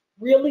to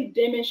really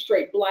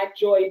demonstrate Black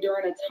joy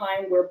during a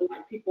time where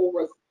Black people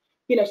was,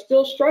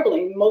 still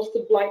struggling. Most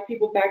of Black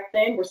people back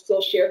then were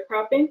still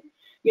sharecropping.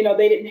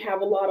 They didn't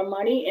have a lot of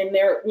money, and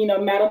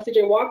Madam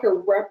C.J.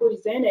 Walker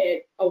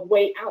represented a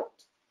way out.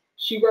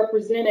 She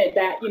represented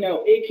that,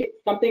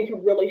 something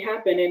can really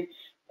happen. And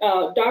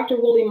Dr.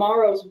 Willie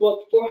Morrow's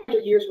book,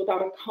 400 Years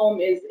Without a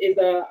Comb, is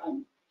a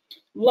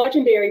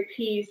legendary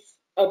piece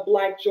of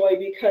Black joy,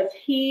 because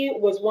he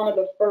was one of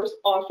the first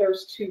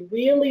authors to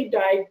really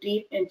dive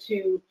deep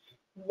into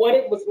what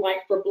it was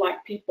like for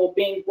Black people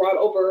being brought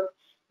over,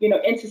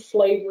 into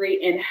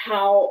slavery, and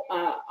how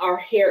our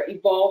hair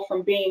evolved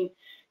from being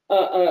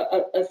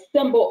a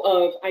symbol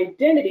of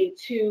identity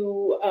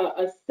to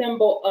a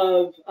symbol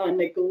of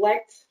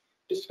neglect,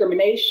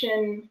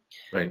 discrimination.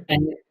 Right.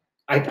 And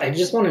I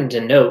just wanted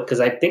to note,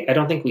 because I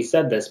don't think we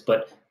said this,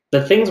 but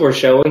the things we're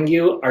showing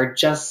you are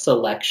just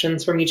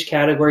selections from each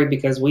category,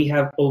 because we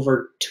have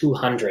over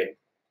 200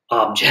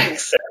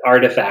 objects, and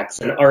artifacts,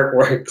 and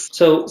artworks.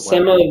 So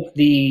some of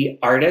the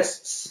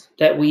artists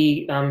that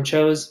we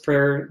chose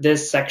for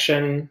this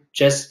section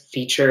just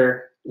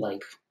feature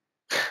like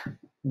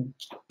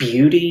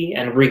beauty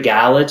and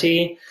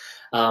regality,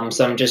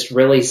 some just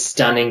really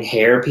stunning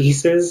hair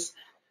pieces.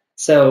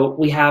 So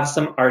we have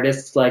some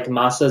artists like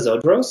Masa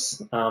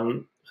Zodros,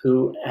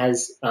 who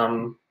has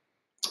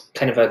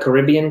kind of a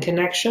Caribbean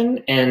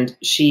connection, and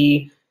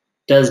she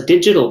does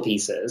digital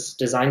pieces,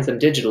 designs them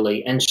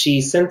digitally, and she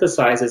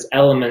synthesizes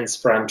elements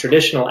from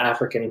traditional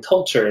African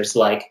cultures,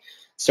 like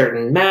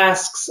certain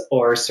masks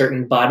or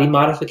certain body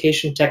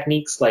modification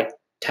techniques like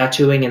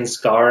tattooing and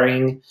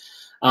scarring,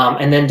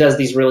 and then does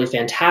these really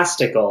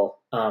fantastical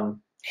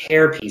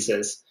hair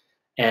pieces.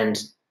 And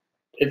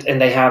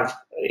they have,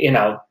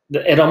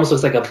 it almost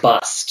looks like a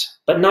bust,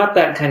 but not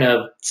that kind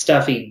of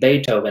stuffy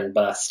Beethoven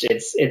bust.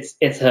 It's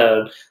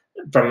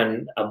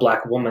from a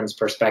Black woman's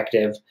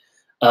perspective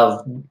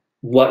of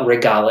what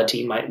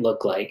regality might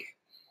look like.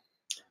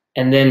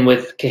 And then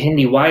with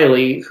Kehinde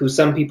Wiley, who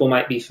some people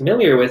might be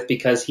familiar with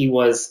because he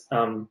was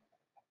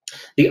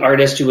the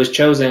artist who was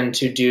chosen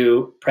to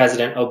do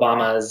President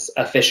Obama's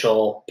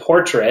official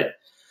portrait,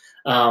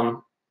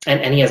 and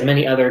he has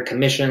many other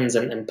commissions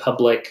and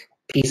public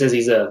pieces.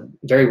 He's a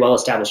very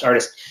well-established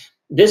artist.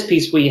 This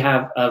piece we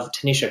have of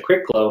Tanisha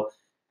Cricklow,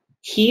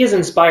 he is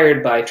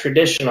inspired by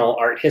traditional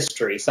art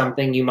history,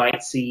 something you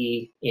might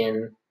see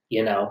in,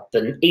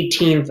 the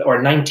 18th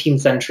or 19th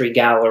century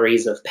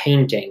galleries of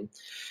painting.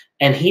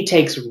 And he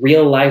takes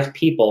real life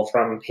people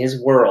from his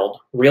world,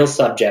 real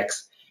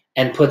subjects,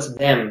 and puts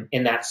them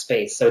in that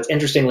space. So it's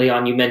interesting,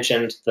 Leon, you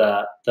mentioned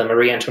the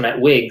Marie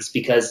Antoinette wigs,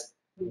 because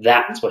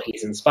that's what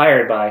he's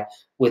inspired by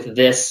with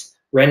this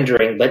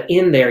rendering. But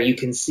in there, you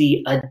can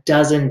see a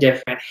dozen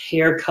different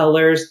hair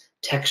colors,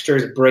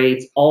 textures,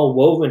 braids, all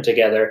woven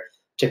together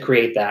to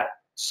create that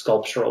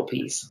sculptural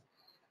piece.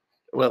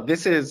 Well,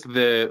 this is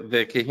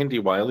the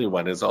Kehinde Wiley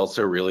one is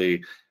also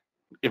really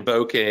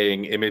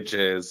evoking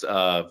images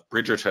of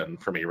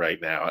Bridgerton for me right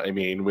now. I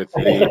mean, with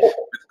the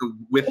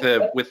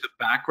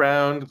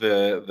background,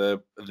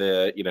 the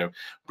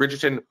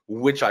Bridgerton,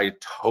 which I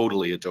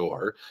totally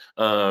adore.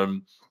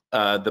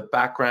 The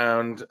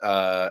background,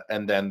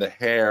 and then the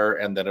hair,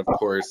 and then of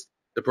course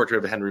the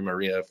portrait of Henry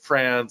Maria of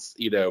France.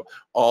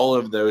 All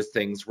of those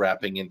things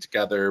wrapping in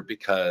together,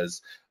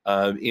 because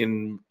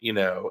in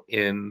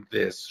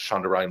this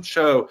Shonda Rhimes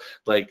show,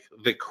 like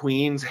the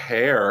Queen's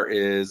hair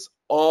is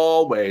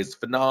always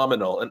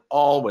phenomenal and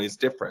always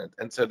different,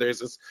 and so there's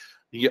this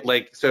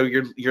so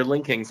you're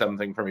linking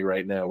something for me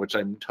right now, which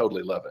I'm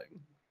totally loving.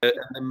 And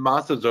the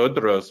Masa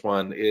Zodros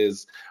one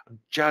is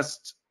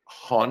just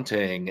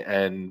haunting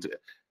and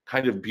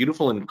kind of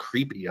beautiful and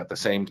creepy at the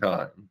same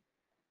time.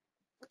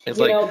 It's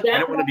I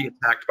don't want to be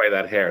attacked by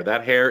that hair.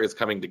 That hair is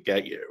coming to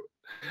get you,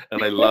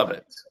 and I love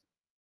it.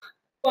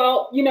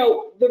 Well,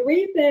 the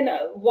reason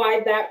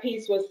why that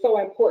piece was so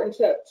important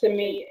to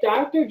me,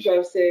 Dr.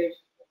 Joseph,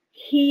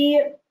 he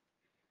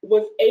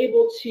was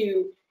able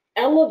to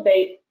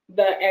elevate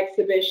the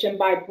exhibition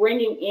by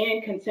bringing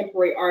in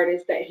contemporary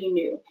artists that he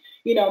knew.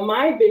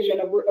 My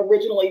vision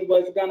originally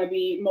was going to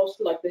be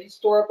mostly like the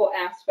historical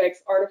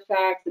aspects,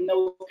 artifacts, and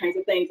those kinds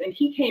of things. And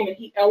he came and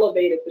he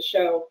elevated the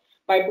show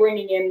by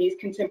bringing in these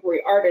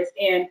contemporary artists.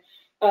 And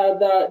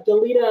the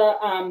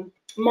Delita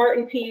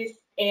Martin piece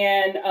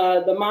and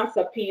the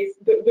masa piece.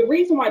 The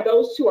reason why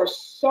those two are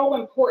so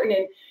important,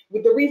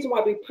 and the reason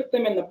why we put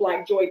them in the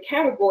Black joy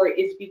category,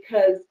 is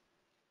because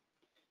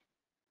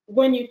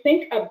when you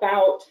think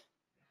about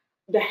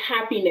the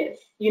happiness,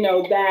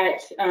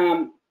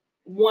 that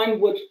one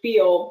would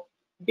feel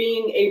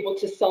being able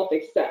to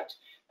self-accept,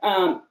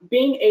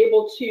 being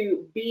able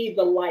to be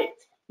the light,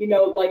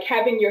 like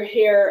having your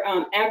hair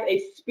as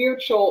a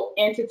spiritual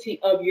entity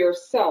of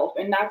yourself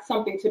and not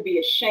something to be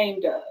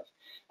ashamed of.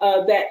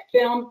 That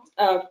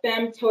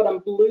femme totem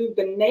blue,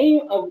 the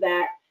name of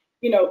that,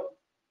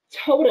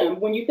 totem,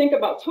 when you think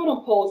about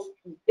totem poles,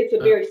 it's a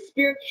very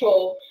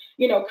spiritual,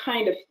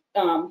 kind of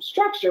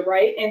structure,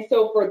 right? And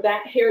so for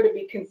that hair to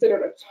be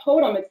considered a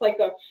totem, it's like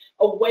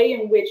a way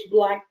in which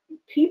Black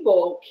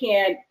people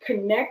can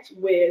connect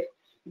with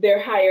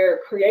their higher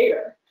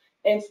creator.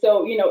 And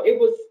so, it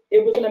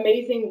was an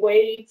amazing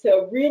way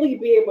to really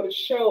be able to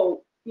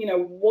show,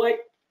 what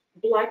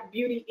Black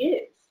beauty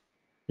is.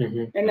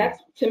 Mm-hmm. And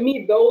that's, to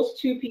me, those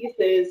two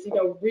pieces,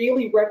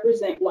 really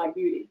represent Black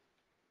beauty.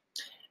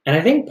 And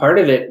I think part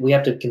of it we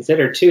have to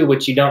consider too,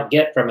 which you don't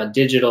get from a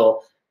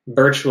digital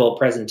virtual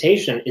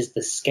presentation, is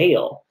the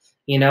scale.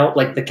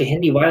 Like the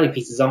Kehinde Wiley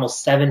piece is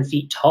almost 7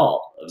 feet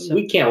tall.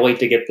 We can't wait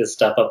to get this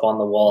stuff up on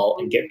the wall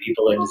and get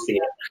people in to see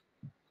it.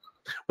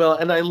 Well,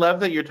 and I love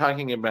that you're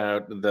talking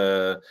about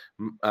the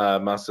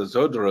Masa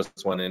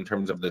Zodros one in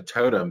terms of the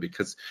totem,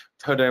 because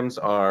totems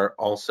are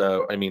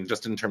also,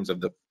 just in terms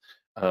of the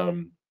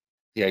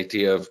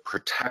idea of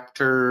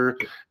protector,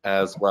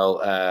 as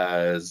well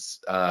as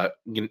the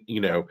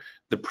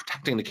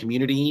protecting the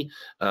community.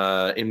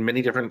 In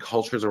many different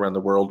cultures around the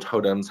world,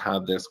 totems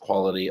have this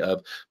quality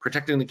of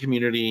protecting the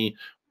community,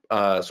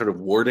 sort of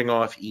warding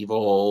off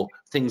evil,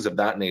 things of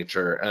that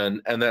nature,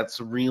 and that's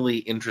really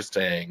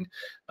interesting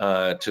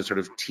to sort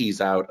of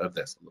tease out of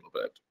this a little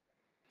bit.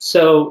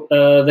 So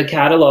the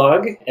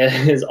catalog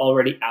is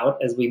already out,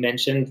 as we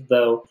mentioned,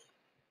 though.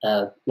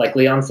 Like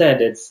Leon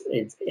said,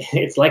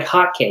 it's like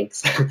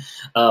hotcakes.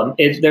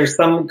 There's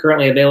some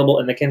currently available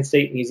in the Kent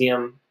State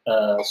Museum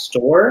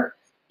store.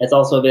 It's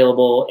also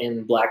available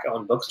in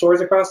Black-owned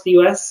bookstores across the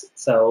U.S.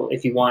 So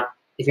if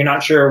you're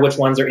not sure which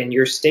ones are in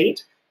your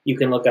state, you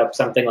can look up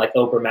something like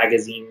Oprah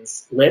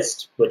Magazine's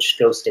list, which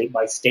goes state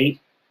by state.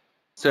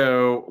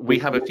 So we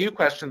have a few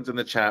questions in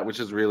the chat, which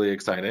is really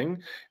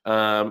exciting.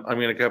 I'm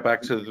going to go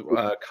back to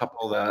a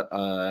couple that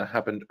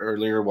happened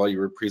earlier while you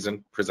were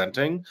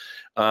presenting.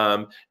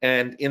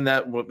 And in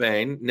that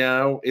vein,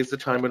 now is the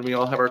time when we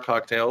all have our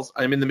cocktails.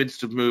 I'm in the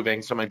midst of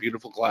moving, so my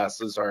beautiful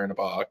glasses are in a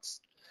box,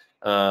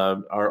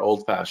 are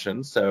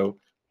old-fashioned. So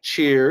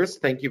cheers.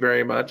 Thank you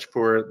very much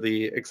for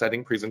the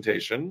exciting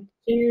presentation.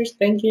 Cheers.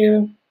 Thank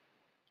you.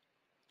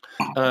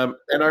 And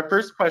our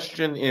first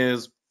question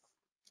is,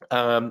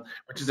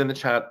 which is in the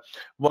chat,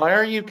 why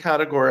are you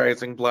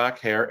categorizing Black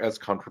hair as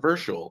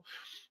controversial?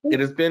 It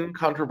has been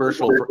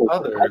controversial for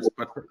others,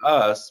 but for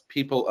us,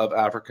 people of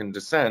African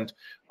descent,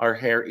 our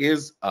hair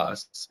is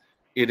us.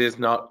 It is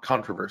not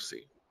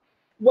controversy.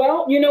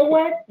 Well, you know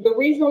what? The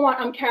reason why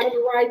I'm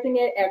categorizing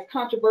it as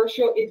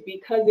controversial is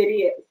because it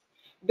is.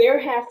 There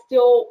has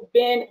still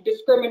been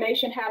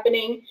discrimination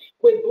happening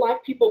with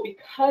Black people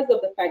because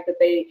of the fact that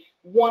they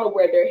want to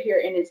wear their hair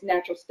in its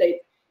natural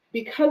state,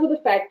 because of the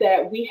fact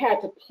that we had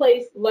to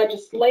place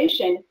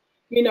legislation,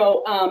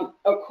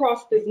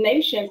 across this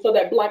nation so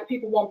that Black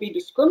people won't be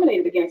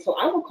discriminated against. So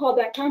I would call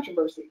that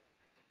controversy.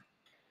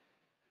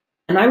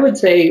 And I would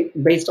say,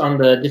 based on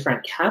the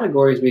different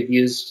categories we've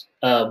used,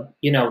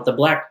 the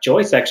Black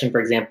joy section, for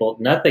example,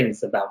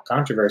 nothing's about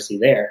controversy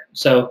there.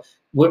 So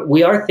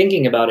we are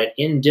thinking about it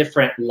in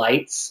different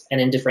lights and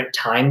in different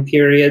time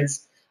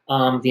periods.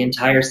 The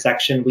entire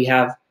section, we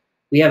have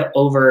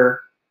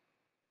over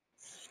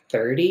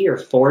 30 or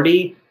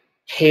 40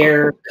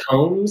 hair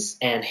combs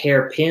and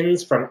hair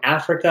pins from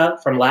Africa,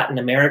 from Latin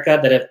America,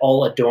 that have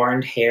all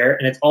adorned hair,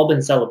 and it's all been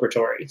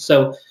celebratory.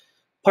 So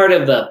part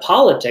of the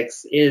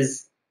politics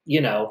is,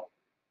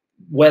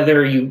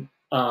 whether you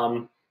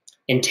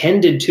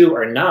intended to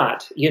or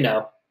not,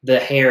 the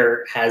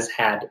hair has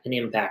had an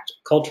impact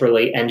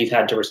culturally, and you've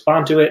had to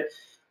respond to it.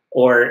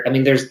 Or,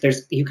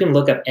 there's you can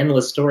look up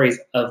endless stories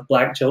of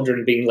Black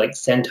children being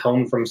sent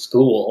home from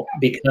school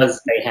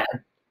because they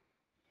had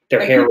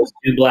their hair was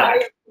too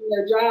black. From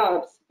their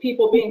jobs,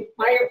 people being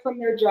fired from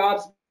their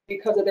jobs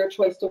because of their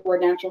choice to wear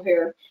natural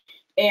hair.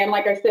 And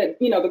like I said,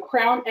 the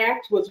Crown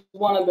Act was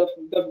one of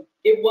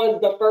it was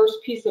the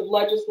first piece of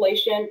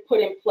legislation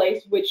put in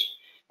place, which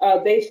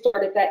they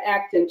started that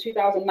act in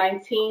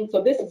 2019.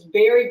 So this is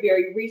very,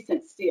 very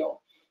recent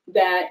still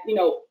that,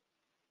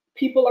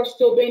 people are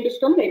still being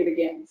discriminated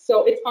against.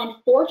 So it's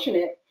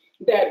unfortunate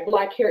that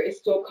Black hair is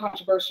still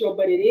controversial,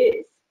 but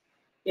it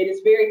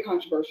is very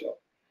controversial.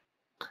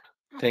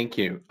 Thank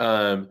you.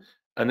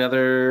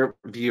 Another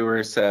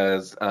viewer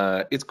says,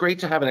 it's great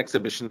to have an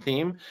exhibition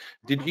theme.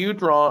 Did you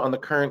draw on the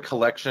current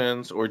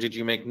collections or did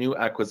you make new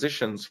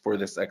acquisitions for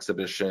this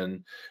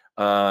exhibition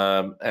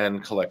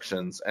and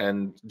collections?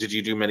 And did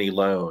you do many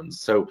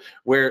loans? So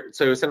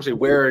essentially,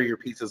 where are your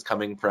pieces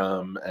coming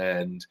from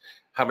and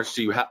how much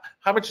do you have?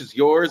 How much is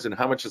yours and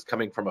how much is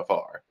coming from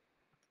afar?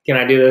 Can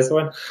I do this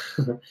one?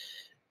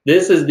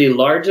 This is the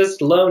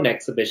largest loan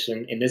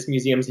exhibition in this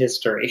museum's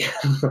history.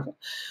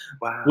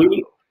 Wow.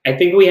 I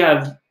think we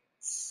have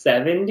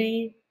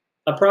 70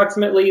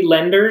 approximately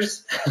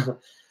lenders.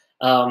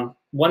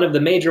 One of the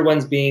major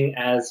ones being,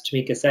 as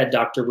Tameka said,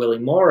 Dr. Willie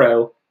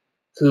Morrow,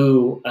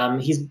 who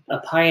he's a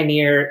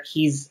pioneer.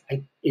 Is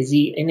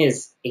he in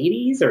his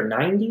 80s or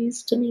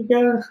 90s,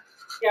 Tameka?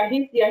 Yeah,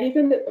 he's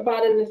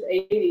about in his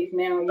 80s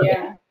now.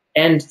 Yeah.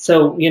 And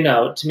so,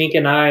 Tameka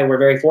and I were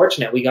very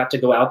fortunate. We got to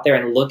go out there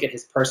and look at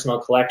his personal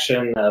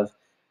collection of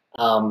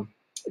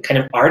kind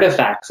of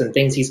artifacts and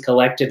things he's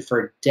collected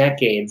for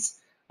decades.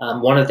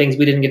 One of the things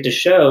we didn't get to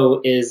show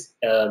is,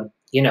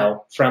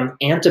 from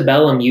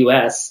antebellum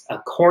U.S., a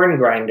corn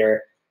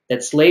grinder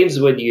that slaves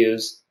would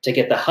use to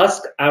get the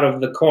husk out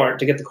of the corn,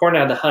 to get the corn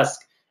out of the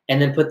husk,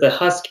 and then put the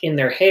husk in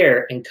their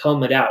hair and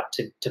comb it out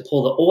to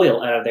pull the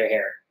oil out of their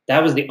hair.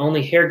 That was the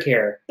only hair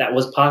care that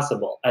was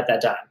possible at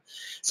that time.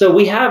 So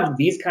we have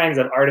these kinds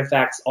of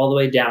artifacts all the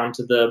way down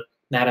to the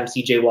Madam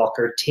C.J.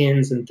 Walker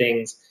tins and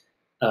things.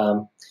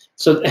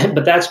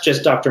 But that's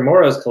just Dr.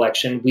 Morrow's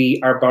collection. We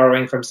are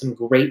borrowing from some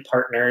great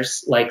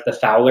partners like the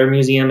Fowler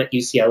Museum at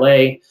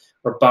UCLA.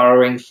 We're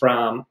borrowing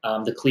from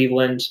the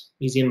Cleveland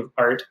Museum of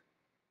Art.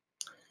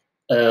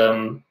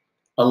 A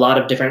lot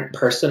of different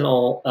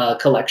personal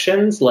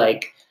collections,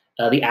 like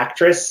the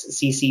actress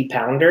C.C.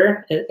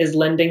 Pounder is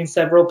lending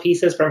several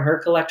pieces from her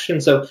collection.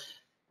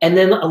 And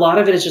then a lot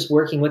of it is just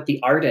working with the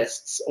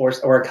artists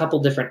or a couple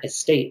different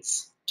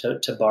estates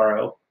to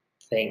borrow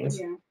things.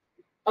 Yeah.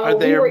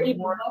 We were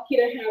even lucky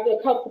to have a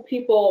couple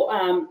people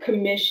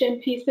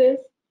commission pieces.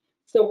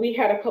 So we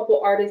had a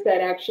couple artists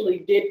that actually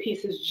did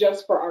pieces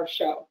just for our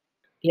show.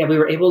 Yeah, we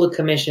were able to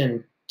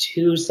commission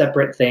 2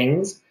 separate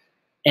things.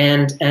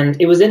 And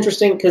it was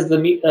interesting because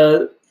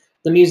the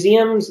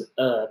museum's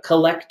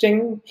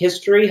collecting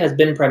history has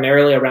been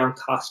primarily around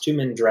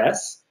costume and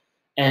dress.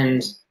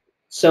 And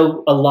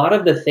so a lot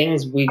of the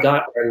things we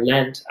got or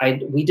lent,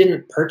 we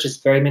didn't purchase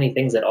very many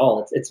things at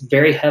all. It's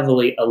very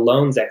heavily a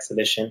loans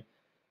exhibition,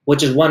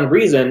 which is one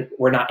reason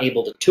we're not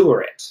able to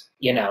tour it.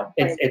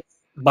 It's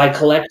by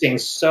collecting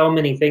so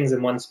many things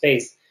in one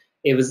space.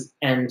 It was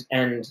and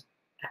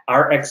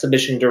our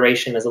exhibition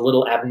duration is a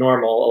little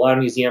abnormal. A lot of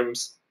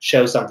museums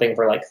show something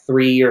for like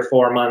 3 or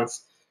 4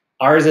 months.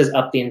 Ours is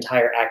up the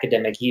entire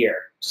academic year.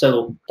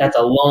 So that's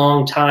a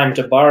long time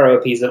to borrow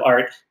a piece of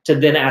art to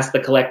then ask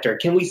the collector,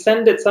 can we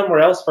send it somewhere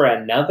else for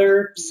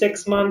another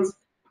 6 months?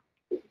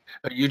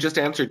 You just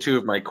answered 2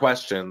 of my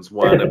questions.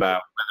 One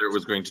about whether it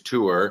was going to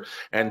tour,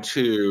 and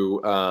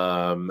 2,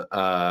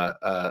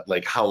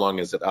 like how long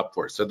is it up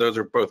for? So those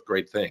are both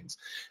great things.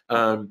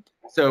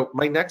 So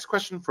my next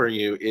question for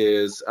you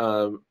is,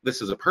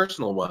 this is a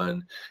personal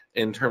one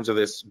in terms of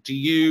this. Do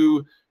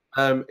you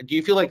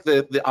feel like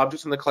the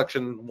objects in the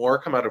collection more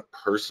come out of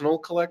personal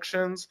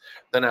collections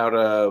than out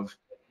of,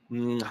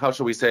 how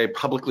shall we say,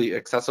 publicly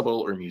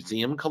accessible or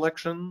museum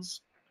collections?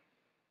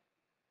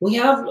 We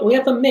have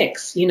a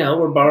mix.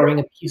 We're borrowing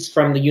a piece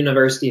from the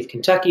University of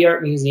Kentucky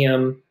Art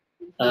Museum.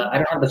 I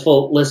don't have the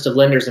full list of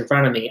lenders in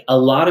front of me. A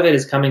lot of it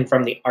is coming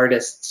from the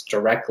artists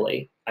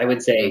directly. I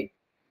would say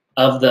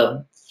of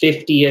the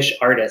 50-ish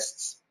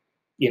artists,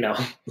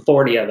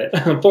 40 of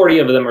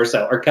them or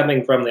so are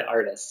coming from the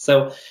artists.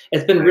 So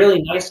it's been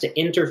really nice to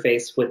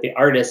interface with the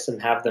artists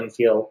and have them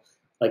feel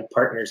like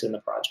partners in the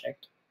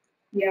project.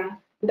 Yeah,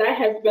 that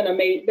has been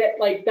amazing.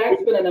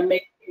 That's been an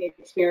amazing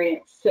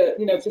experience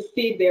to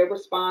see their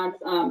response.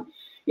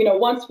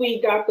 Once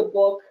we got the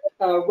book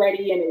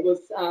ready and it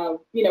was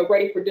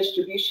ready for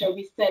distribution,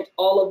 we sent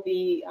all of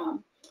the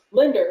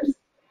lenders,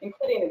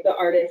 including the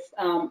artists,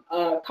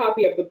 a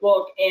copy of the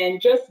book,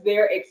 and just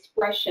their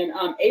expression.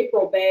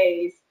 April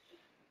Bay's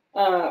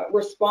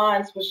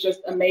response was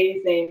just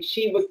amazing.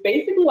 She was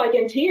basically like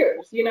in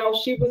tears.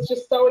 She was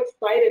just so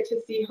excited to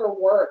see her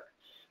work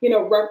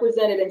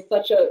represented in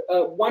such a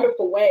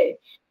wonderful way.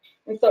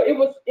 And so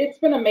it's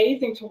been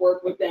amazing to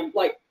work with them,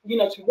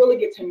 to really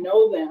get to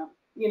know them.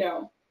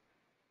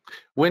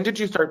 When did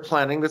you start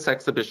planning this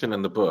exhibition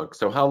and the book?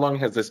 So how long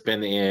has this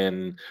been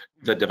in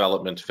the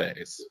development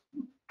phase?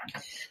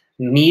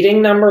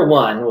 Meeting number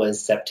 1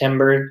 was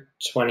September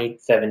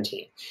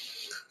 2017.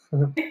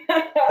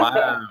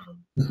 Wow,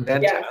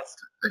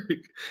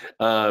 fantastic.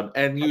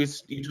 And you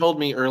told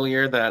me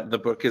earlier that the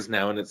book is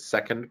now in its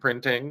 2nd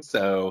printing.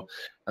 So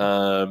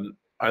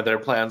are there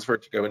plans for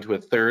it to go into a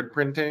 3rd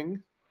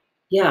printing?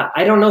 Yeah,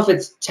 I don't know if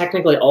it's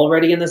technically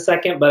already in the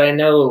 2nd, but I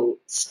know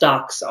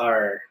stocks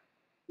are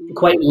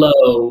quite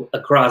low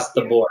across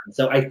the board.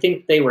 So I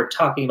think they were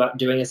talking about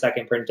doing a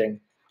 2nd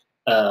printing.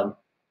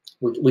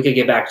 We could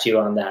get back to you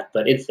on that,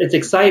 but it's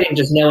exciting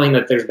just knowing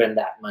that there's been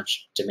that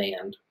much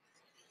demand.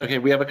 Okay,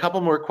 we have a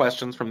couple more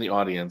questions from the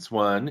audience.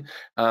 One,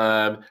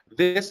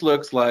 this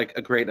looks like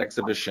a great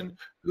exhibition.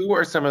 Who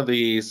are some of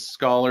the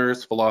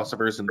scholars,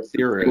 philosophers, and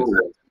theorists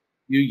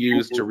you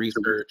use to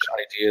research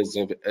ideas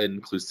of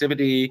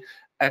inclusivity,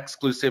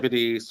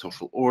 exclusivity,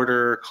 social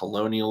order,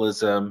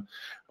 colonialism,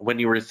 when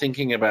you were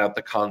thinking about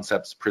the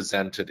concepts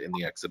presented in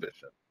the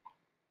exhibition?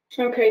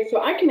 Okay,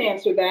 so I can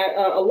answer that.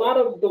 A lot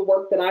of the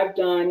work that I've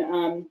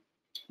done,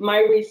 my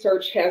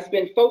research has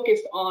been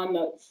focused on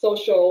the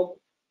social,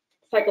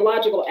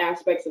 psychological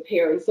aspects of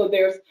hair. And so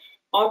there's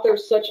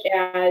authors such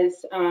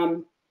as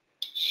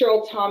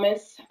Cheryl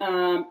Thomas,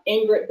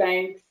 Ingrid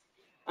Banks,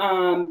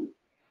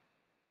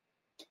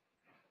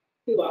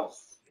 who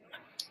else?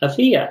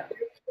 Afia.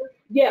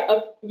 Yeah,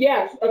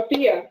 yes,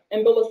 Afia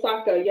and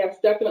Bilasaka, yes,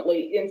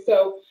 definitely. And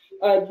so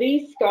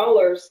these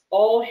scholars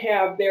all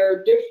have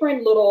their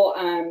different little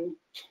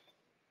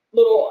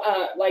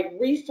like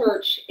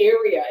research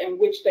area in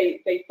which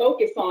they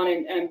focus on.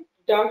 And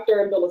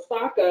Dr.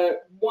 Bilasaka,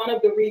 one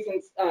of the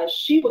reasons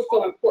she was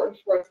so important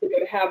for us to be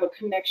able to have a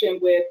connection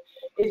with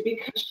is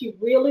because she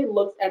really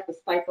looks at the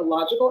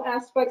psychological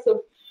aspects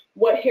of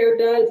what hair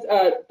does.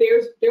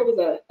 There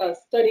was a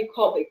study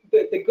called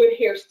the Good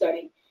Hair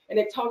Study, and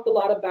it talked a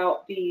lot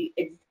about the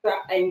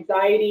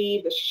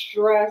anxiety, the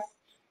stress,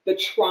 the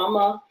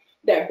trauma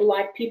that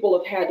Black people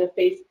have had to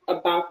face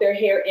about their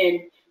hair.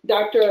 And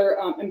Dr.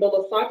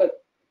 Mbilasaka,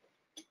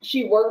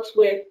 she works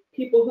with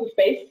people who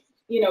face,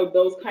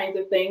 those kinds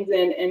of things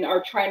and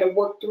are trying to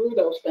work through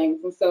those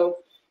things. And so,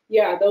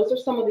 yeah, those are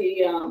some of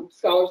the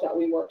scholars that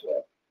we worked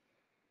with.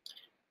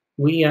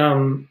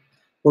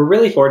 We're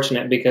really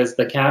fortunate because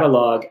the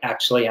catalog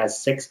actually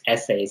has 6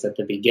 essays at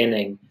the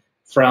beginning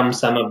from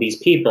some of these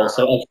people.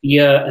 So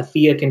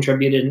Afia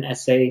contributed an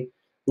essay.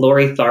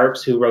 Lori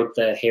Tharps, who wrote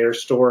the Hair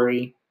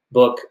Story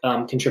book,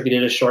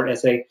 contributed a short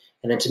essay.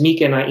 And then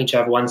Tameka and I each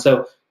have one.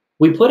 So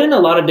we put in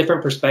a lot of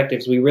different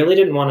perspectives. We really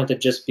didn't want it to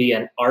just be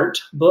an art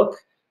book.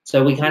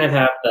 So we kind of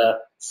have the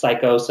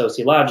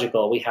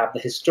psychosociological, we have the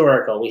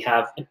historical, we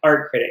have an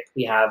art critic,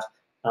 we have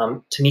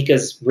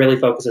Tameka's really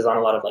focuses on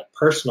a lot of like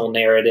personal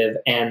narrative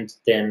and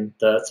then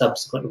the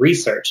subsequent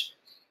research.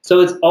 So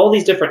it's all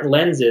these different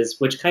lenses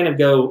which kind of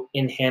go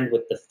in hand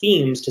with the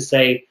themes to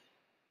say,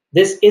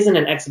 this isn't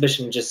an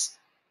exhibition just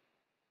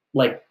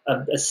like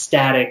a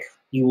static,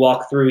 you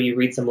walk through, you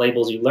read some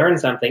labels, you learn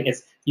something.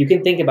 You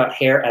can think about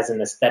hair as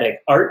an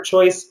aesthetic art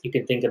choice. You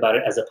can think about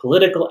it as a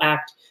political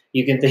act.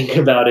 You can think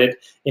about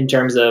it in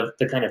terms of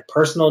the kind of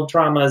personal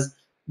traumas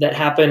that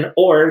happen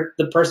or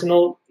the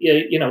personal,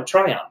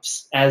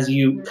 triumphs as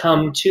you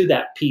come to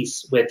that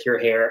peace with your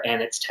hair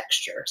and its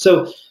texture.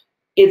 So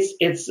if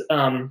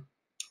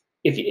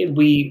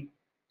we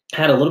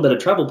had a little bit of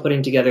trouble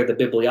putting together the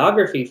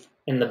bibliography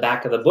in the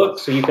back of the book,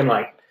 so you can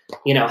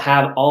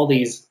have all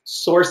these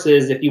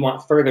sources if you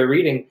want further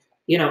reading.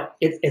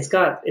 It's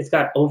got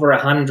over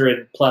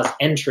 100+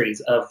 entries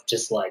of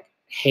just like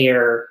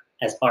hair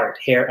as art,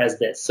 hair as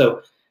this.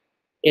 So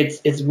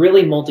it's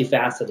really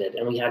multifaceted,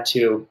 and we had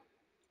to,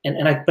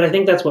 but I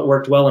think that's what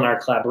worked well in our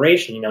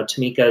collaboration.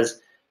 Tameka's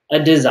a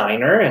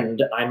designer,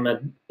 and I'm a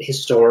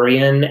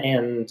historian,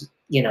 and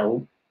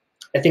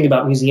I think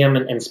about museum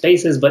and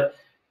spaces, but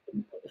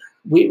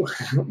we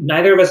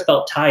neither of us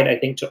felt tied, I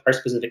think, to our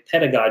specific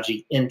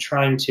pedagogy in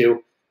trying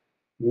to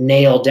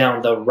nail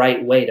down the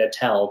right way to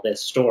tell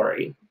this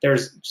story.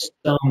 There's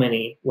so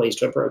many ways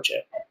to approach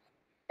it.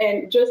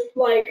 And just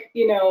like,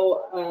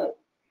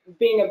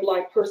 being a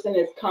Black person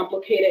is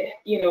complicated,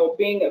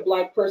 being a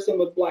Black person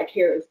with Black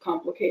hair is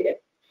complicated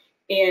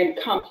and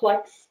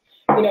complex,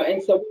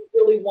 and so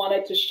we really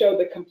wanted to show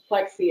the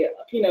complexity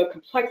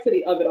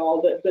of it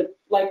all, the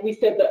like we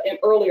said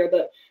earlier,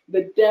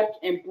 the depth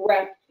and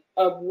breadth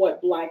of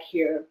what Black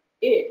hair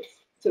is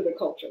to the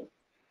culture.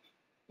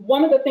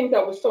 One of the things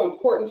that was so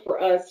important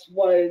for us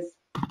was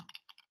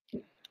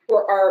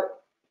for our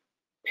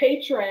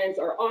patrons,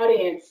 our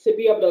audience, to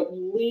be able to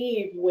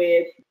leave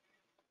with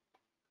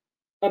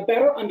a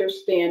better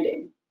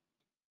understanding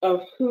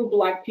of who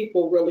Black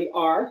people really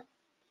are.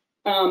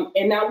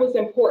 And that was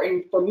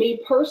important for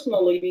me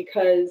personally,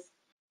 because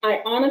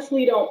I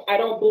honestly don't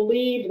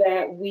believe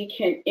that we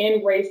can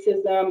end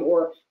racism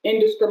or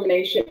end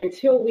discrimination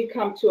until we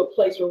come to a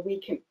place where we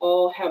can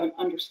all have an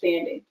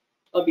understanding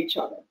of each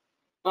other.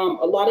 A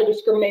lot of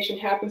discrimination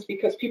happens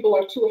because people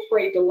are too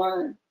afraid to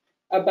learn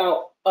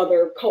about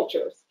other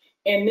cultures.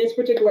 And this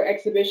particular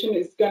exhibition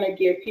is going to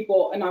give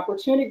people an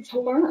opportunity to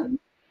learn,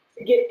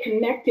 to get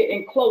connected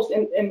and close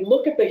and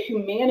look at the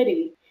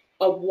humanity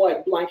of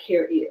what Black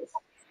hair is.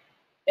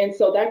 And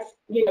so that's,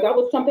 that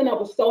was something that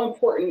was so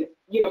important,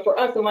 for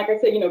us. And like I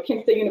said,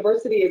 Kent State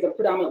University is a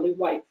predominantly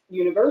white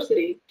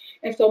university.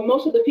 And so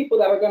most of the people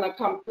that are going to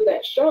come to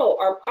that show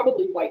are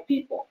probably white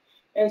people.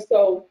 And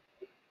so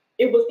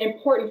it was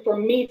important for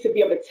me to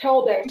be able to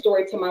tell that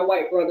story to my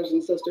white brothers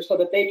and sisters so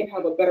that they can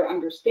have a better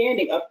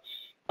understanding of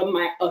who,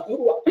 of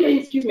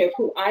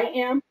who I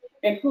am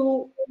and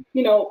who,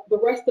 the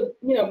rest of,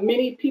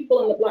 many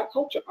people in the Black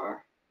culture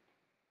are.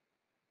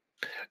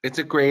 It's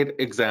a great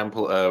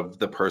example of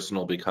the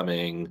personal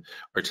becoming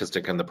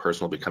artistic and the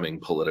personal becoming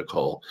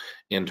political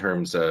in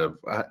terms of,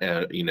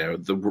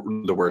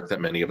 the work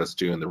that many of us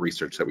do and the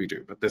research that we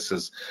do. But this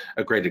is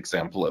a great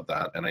example of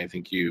that, and I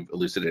think you've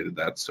elucidated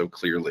that so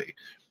clearly.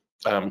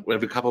 We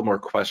have a couple more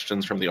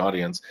questions from the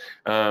audience.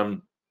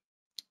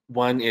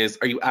 One is,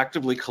 are you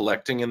actively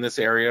collecting in this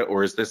area,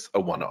 or is this a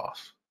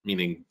one-off?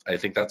 Meaning, I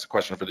think that's a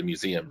question for the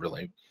museum,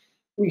 really.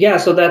 Yeah,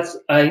 so that's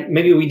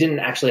maybe we didn't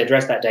actually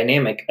address that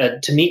dynamic.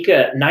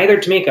 Neither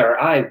Tameka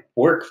or I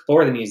work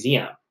for the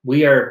museum.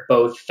 We are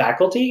both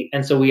faculty,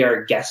 and so we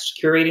are guest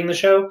curating the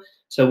show.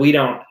 So we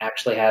don't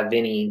actually have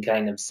any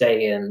kind of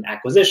say in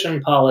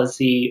acquisition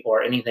policy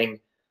or anything.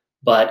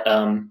 But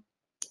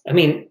I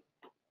mean,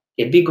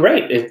 it'd be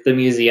great if the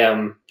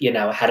museum,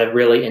 had a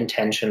really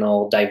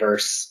intentional,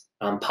 diverse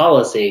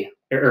policy,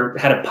 or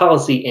had a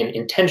policy in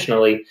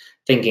intentionally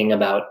thinking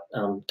about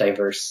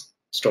diverse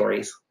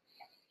stories.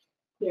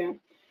 Yeah,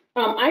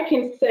 I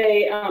can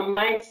say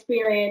my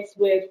experience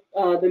with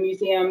the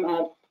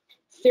museum,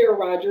 Sarah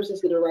Rogers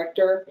is the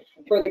director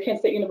for the Kent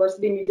State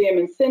University Museum,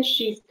 and since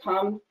she's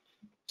come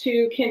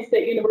to Kent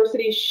State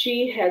University,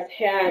 she has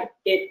had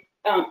it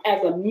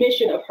as a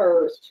mission of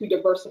hers to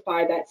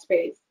diversify that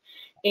space.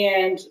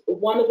 And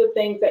one of the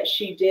things that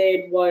she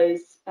did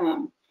was,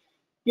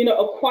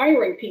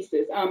 acquiring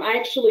pieces. I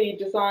actually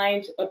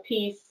designed a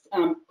piece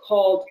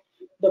called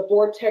The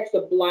Vortex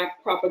of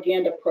Black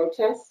Propaganda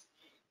Protests.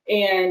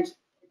 And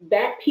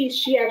that piece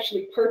she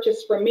actually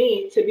purchased for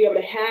me to be able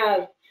to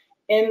have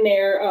in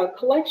their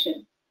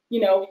collection,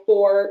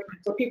 for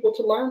people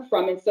to learn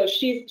from. And so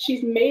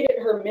she's made it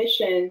her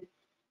mission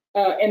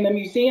and the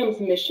museum's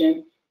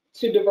mission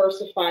to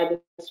diversify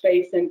the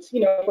space and,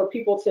 for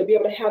people to be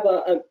able to have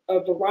a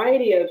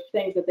variety of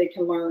things that they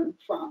can learn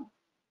from.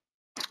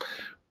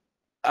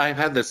 I've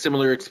had the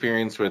similar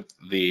experience with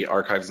the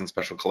archives and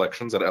special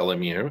collections at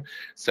LMU.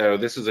 So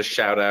this is a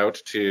shout out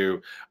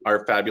to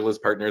our fabulous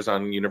partners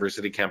on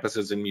university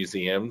campuses and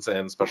museums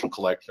and special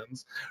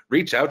collections.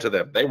 Reach out to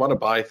them. They want to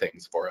buy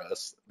things for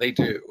us. They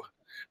do.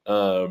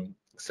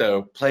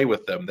 So play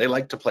with them. They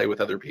like to play with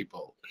other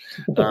people.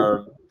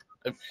 A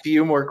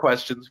few more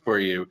questions for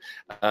you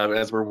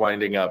as we're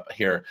winding up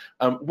here.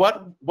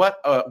 What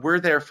were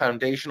there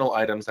foundational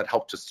items that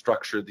helped to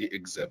structure the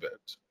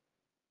exhibit?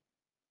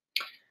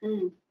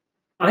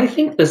 I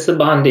think the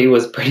Sabandi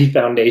was pretty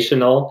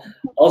foundational,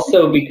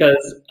 also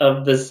because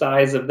of the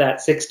size of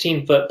that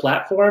 16-foot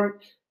platform.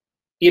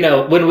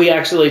 When we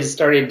actually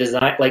started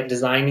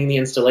designing the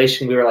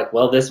installation, we were like,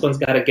 well, this one's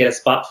got to get a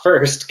spot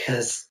first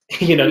because,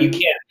 you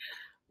can't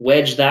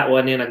wedge that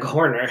one in a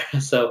corner.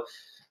 So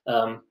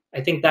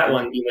I think that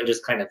one, even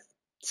just kind of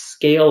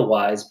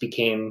scale-wise,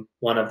 became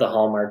one of the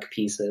hallmark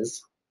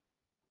pieces.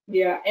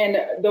 Yeah,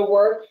 and the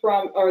work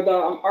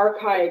the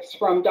archives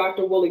from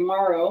Dr. Willie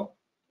Morrow,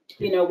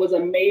 was a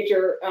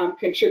major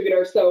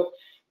contributor. So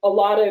a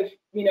lot of,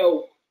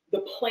 the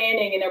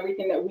planning and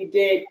everything that we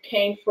did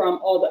came from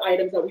all the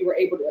items that we were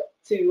able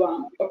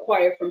to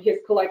acquire from his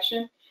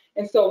collection.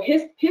 And so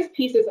his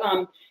pieces,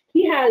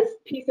 he has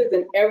pieces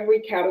in every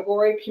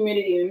category: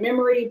 community and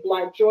memory,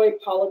 Black joy,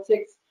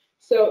 politics.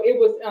 So it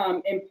was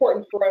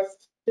important for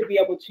us to be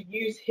able to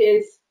use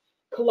his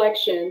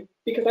collection,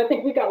 because I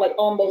think we got like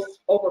almost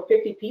over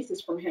 50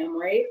 pieces from him,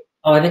 right?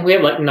 Oh, I think we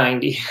have like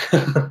 90.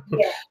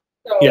 Yeah.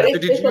 So yeah.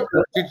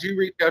 Did you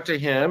reach out to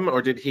him,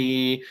 or did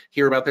he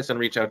hear about this and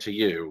reach out to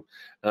you?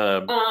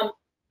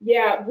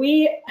 Yeah,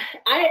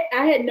 I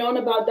had known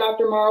about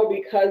Dr. Morrow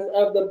because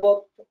of the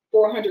book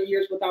 400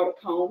 Years Without a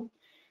Comb.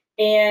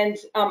 And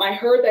I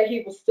heard that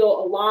he was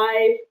still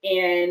alive,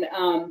 and,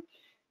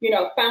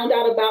 found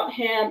out about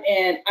him.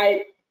 And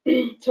I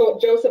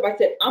told Joseph, I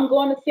said, I'm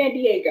going to San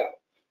Diego.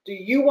 Do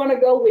you want to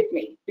go with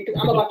me? Because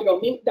I'm about to go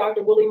meet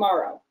Dr. Willie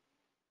Morrow.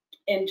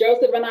 And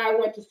Joseph and I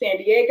went to San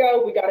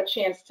Diego. We got a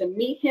chance to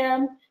meet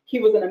him. He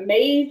was an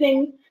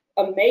amazing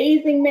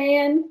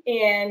man.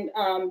 And,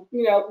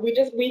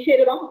 we hit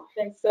it off.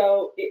 And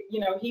so,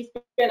 he's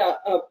been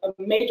a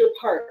major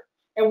part.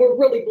 And we're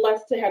really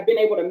blessed to have been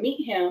able to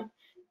meet him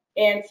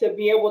and to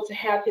be able to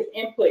have his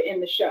input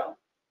in the show.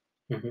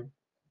 Mm-hmm.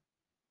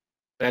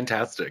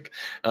 Fantastic.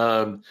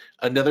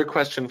 Another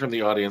question from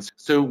the audience.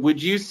 So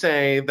would you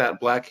say that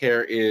black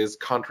hair is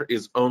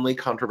only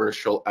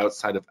controversial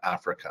outside of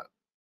Africa?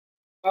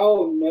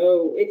 Oh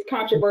no, it's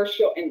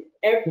controversial in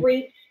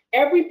every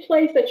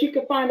place that you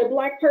can find a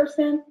Black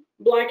person.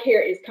 Black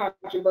hair is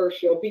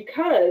controversial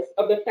because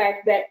of the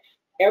fact that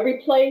every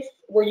place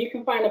where you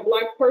can find a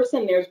Black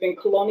person, there's been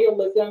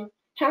colonialism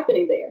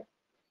happening there.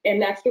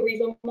 And that's the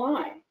reason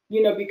why,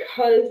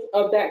 because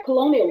of that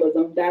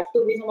colonialism, that's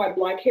the reason why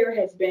Black hair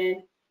has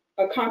been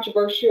a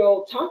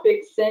controversial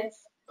topic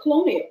since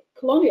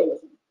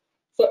colonialism.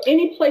 So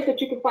any place that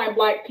you can find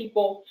Black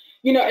people,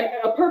 and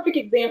a perfect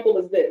example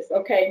is this,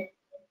 okay?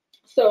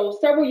 So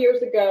several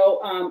years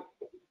ago,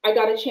 I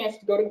got a chance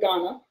to go to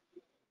Ghana,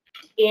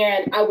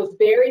 and I was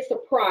very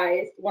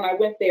surprised when I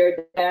went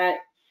there that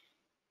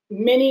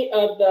many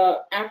of the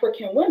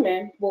African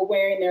women were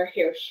wearing their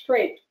hair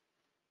straight.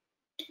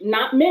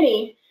 Not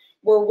many,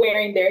 were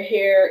wearing their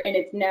hair in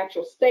its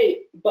natural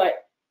state. But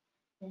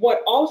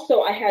what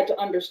also I had to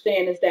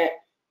understand is that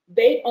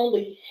they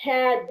only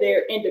had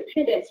their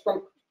independence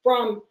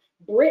from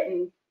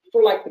Britain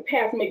for like the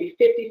past maybe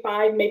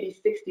 55, maybe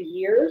 60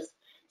 years.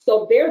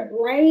 So their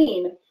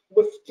brain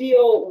was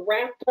still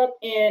wrapped up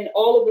in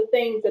all of the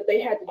things that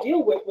they had to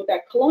deal with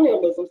that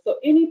colonialism. So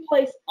any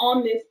place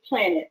on this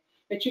planet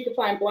that you can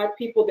find Black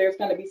people, there's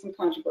going to be some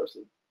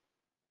controversy.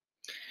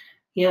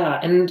 Yeah,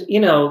 and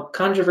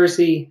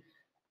controversy.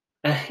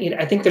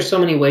 I think there's so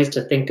many ways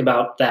to think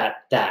about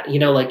that.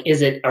 Like,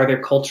 are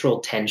there cultural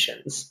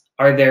tensions?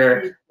 Are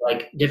there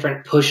like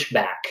different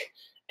pushback?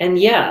 And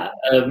yeah,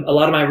 a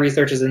lot of my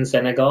research is in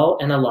Senegal,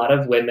 and a lot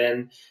of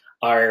women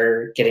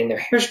are getting their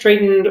hair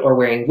straightened or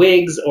wearing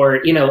wigs,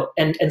 or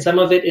and some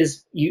of it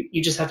is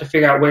you just have to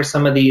figure out where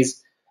some of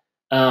these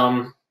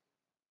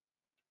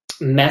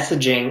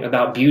messaging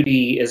about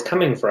beauty is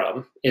coming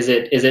from. Is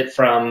it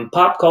from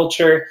pop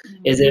culture?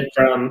 Is it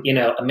from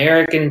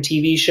American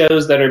TV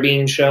shows that are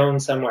being shown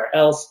somewhere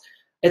else?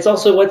 It's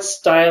also what's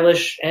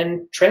stylish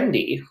and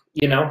trendy,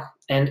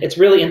 and it's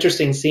really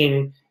interesting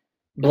seeing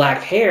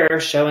Black hair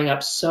showing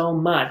up so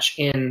much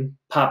in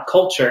pop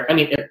culture. I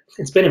mean,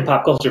 it's been in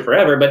pop culture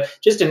forever, but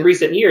just in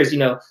recent years,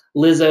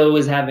 Lizzo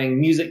is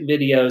having music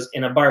videos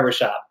in a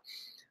barbershop,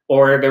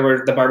 or there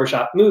were the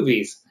barbershop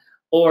movies.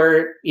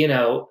 Or,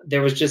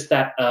 there was just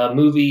that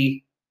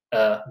movie,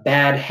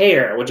 Bad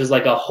Hair, which is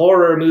like a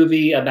horror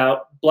movie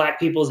about Black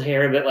people's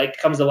hair that like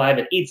comes alive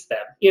and eats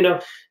them.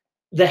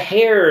 The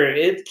hair,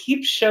 it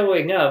keeps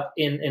showing up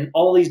in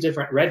all these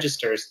different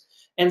registers.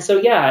 And so,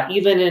 yeah,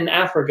 even in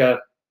Africa,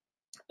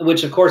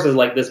 which of course is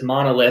like this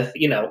monolith,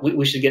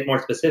 we should get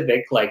more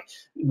specific. Like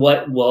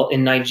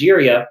in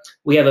Nigeria,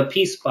 we have a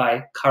piece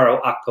by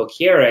Karo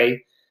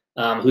Akpokiere,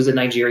 who's a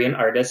Nigerian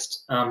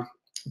artist,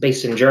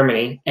 based in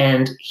Germany,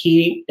 and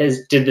he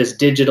did this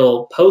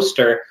digital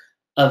poster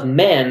of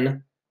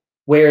men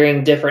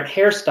wearing different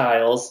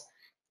hairstyles.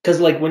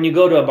 Because like when you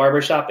go to a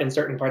barbershop in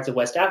certain parts of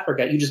West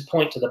Africa, you just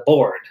point to the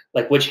board,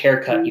 like which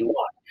haircut you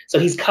want. So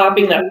he's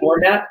copying that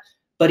format,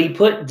 but he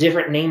put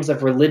different names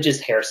of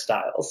religious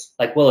hairstyles.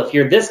 Like, well, if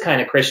you're this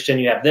kind of Christian,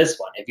 you have this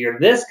one. If you're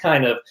this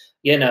kind of,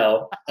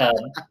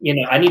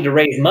 I need to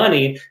raise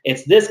money,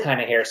 it's this kind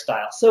of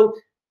hairstyle. So,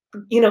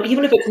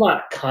 even if it's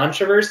not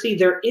controversy,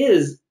 there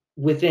is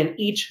within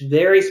each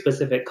very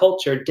specific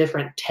culture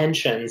different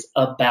tensions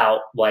about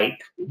like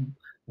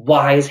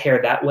why is hair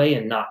that way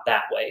and not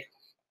that way.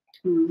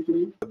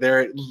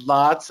 There are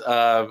lots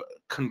of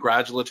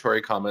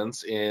congratulatory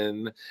comments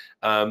in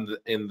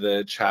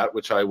the chat,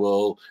 which I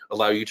will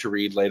allow you to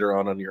read later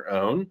on your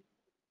own.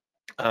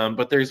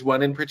 But there's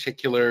one in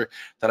particular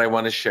that I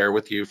want to share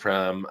with you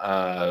from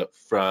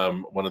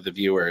one of the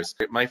viewers.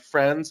 My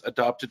friends'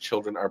 adopted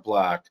children are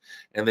Black,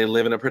 and they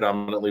live in a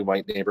predominantly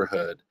white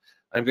neighborhood.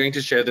 I'm going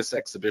to share this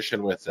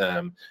exhibition with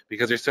them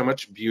because there's so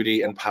much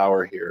beauty and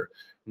power here.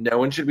 No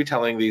one should be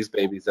telling these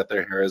babies that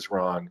their hair is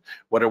wrong.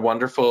 What a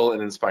wonderful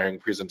and inspiring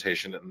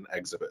presentation and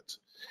exhibit.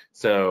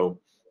 So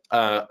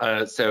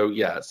the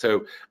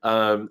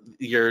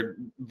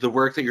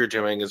work that you're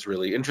doing is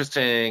really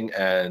interesting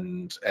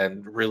and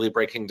really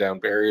breaking down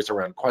barriers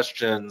around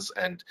questions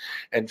and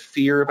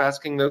fear of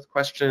asking those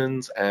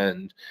questions,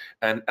 and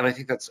I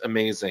think that's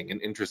amazing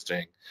and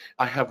interesting.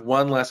 I have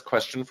one last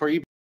question for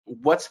you.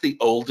 What's the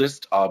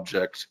oldest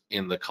object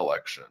in the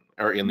collection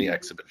or in the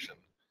exhibition?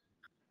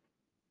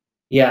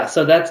 Yeah,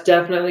 so that's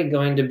definitely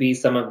going to be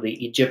some of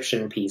the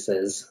Egyptian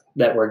pieces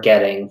that we're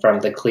getting from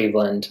the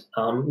Cleveland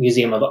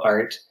Museum of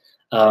Art.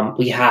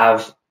 We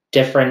have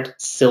different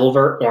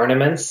silver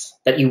ornaments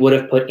that you would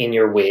have put in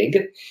your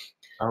wig.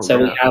 We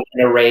have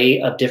an array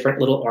of different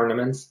little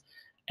ornaments.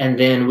 And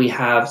then we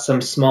have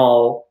some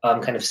small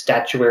kind of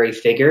statuary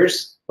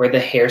figures where the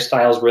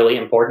hairstyle is really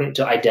important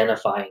to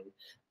identifying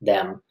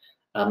them.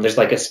 There's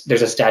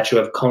a statue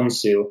of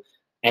Khonsu,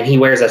 and he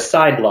wears a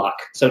side lock,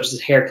 so it's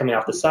his hair coming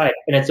off the side,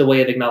 and it's a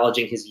way of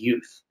acknowledging his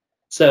youth.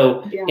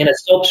 So in a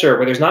sculpture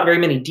where there's not very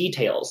many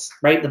details,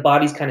 right? The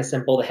body's kind of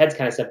simple, the head's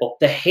kind of simple.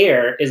 The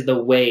hair is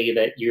the way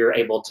that you're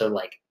able to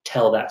like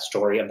tell that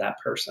story of that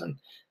person.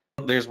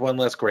 There's one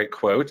last great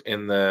quote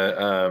in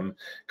the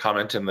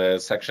comment in the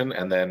section,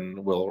 and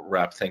then we'll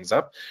wrap things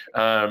up.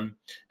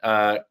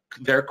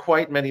 There are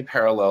quite many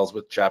parallels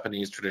with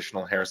Japanese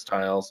traditional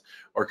hairstyles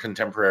or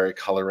contemporary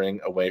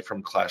coloring away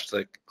from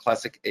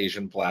classic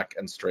Asian black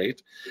and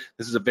straight.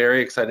 This is a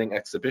very exciting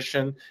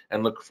exhibition,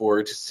 and look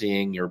forward to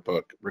seeing your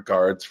book.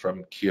 Regards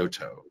from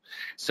Kyoto.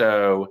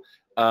 So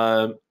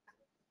Tameka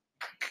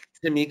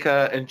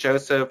and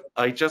Joseph,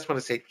 I just want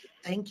to say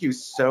thank you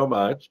so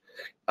much.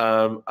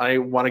 I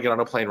want to get on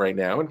a plane right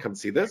now and come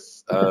see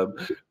this.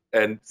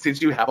 And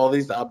since you have all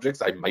these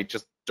objects, I might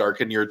just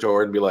darken your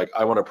door and be like,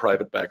 I want a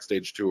private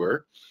backstage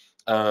tour.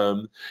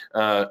 And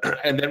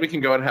then we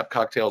can go and have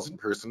cocktails in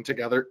person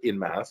together in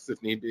mass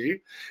if need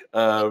be.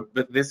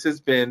 But this has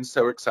been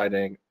so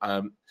exciting.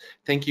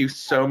 Thank you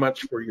so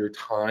much for your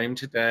time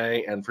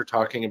today and for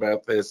talking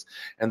about this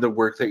and the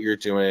work that you're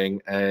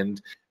doing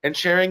and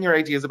sharing your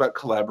ideas about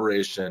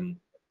collaboration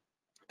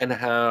and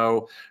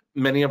how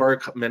many of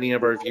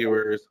our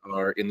viewers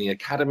are in the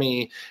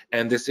academy,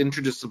 and this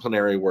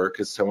interdisciplinary work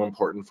is so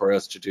important for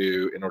us to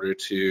do in order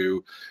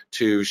to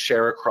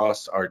share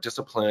across our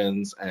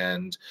disciplines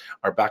and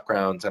our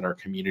backgrounds and our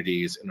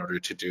communities in order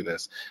to do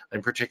this.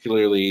 I'm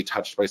particularly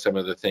touched by some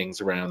of the things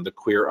around the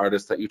queer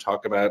artists that you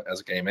talk about as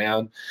a gay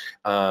man,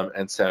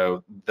 and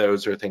so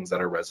those are things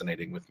that are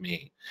resonating with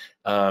me.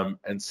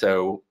 And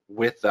so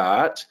with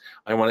that,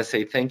 I want to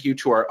say thank you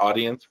to our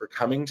audience for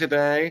coming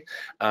today.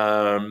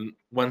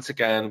 Once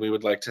again, we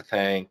would like to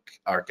thank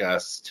our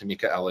guests,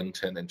 Tameka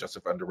Ellington and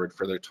Joseph Underwood,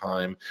 for their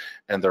time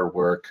and their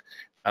work.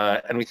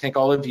 And we thank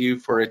all of you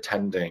for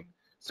attending.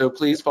 So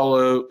please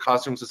follow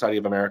Costume Society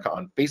of America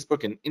on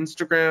Facebook and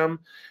Instagram,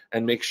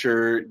 and make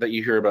sure that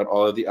you hear about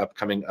all of the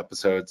upcoming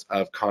episodes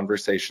of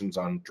Conversations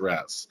on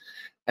Dress.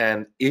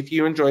 And if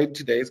you enjoyed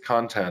today's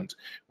content,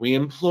 we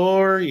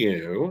implore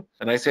you,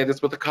 and I say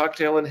this with a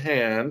cocktail in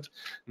hand,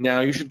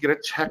 now you should get a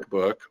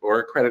checkbook or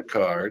a credit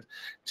card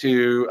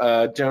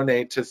to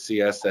donate to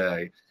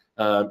CSA.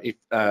 If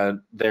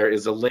there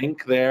is a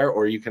link there,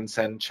 or you can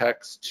send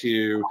checks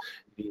to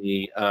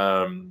the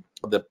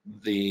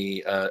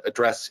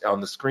address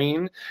on the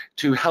screen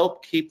to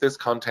help keep this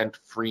content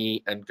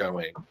free and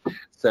going.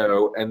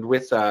 So, and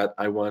with that,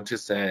 I want to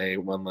say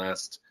one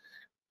last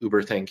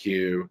uber thank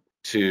you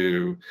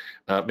to,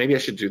 maybe I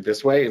should do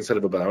this way instead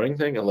of a bowing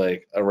thing,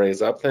 like a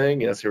raise up thing.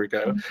 Yes, here we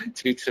go.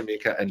 To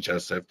Tameka and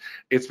Joseph.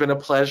 It's been a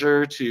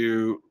pleasure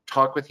to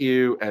talk with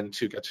you and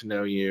to get to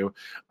know you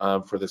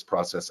for this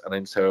process. And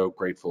I'm so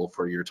grateful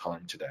for your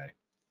time today.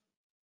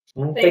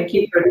 Well, thank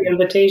you for the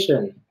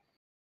invitation.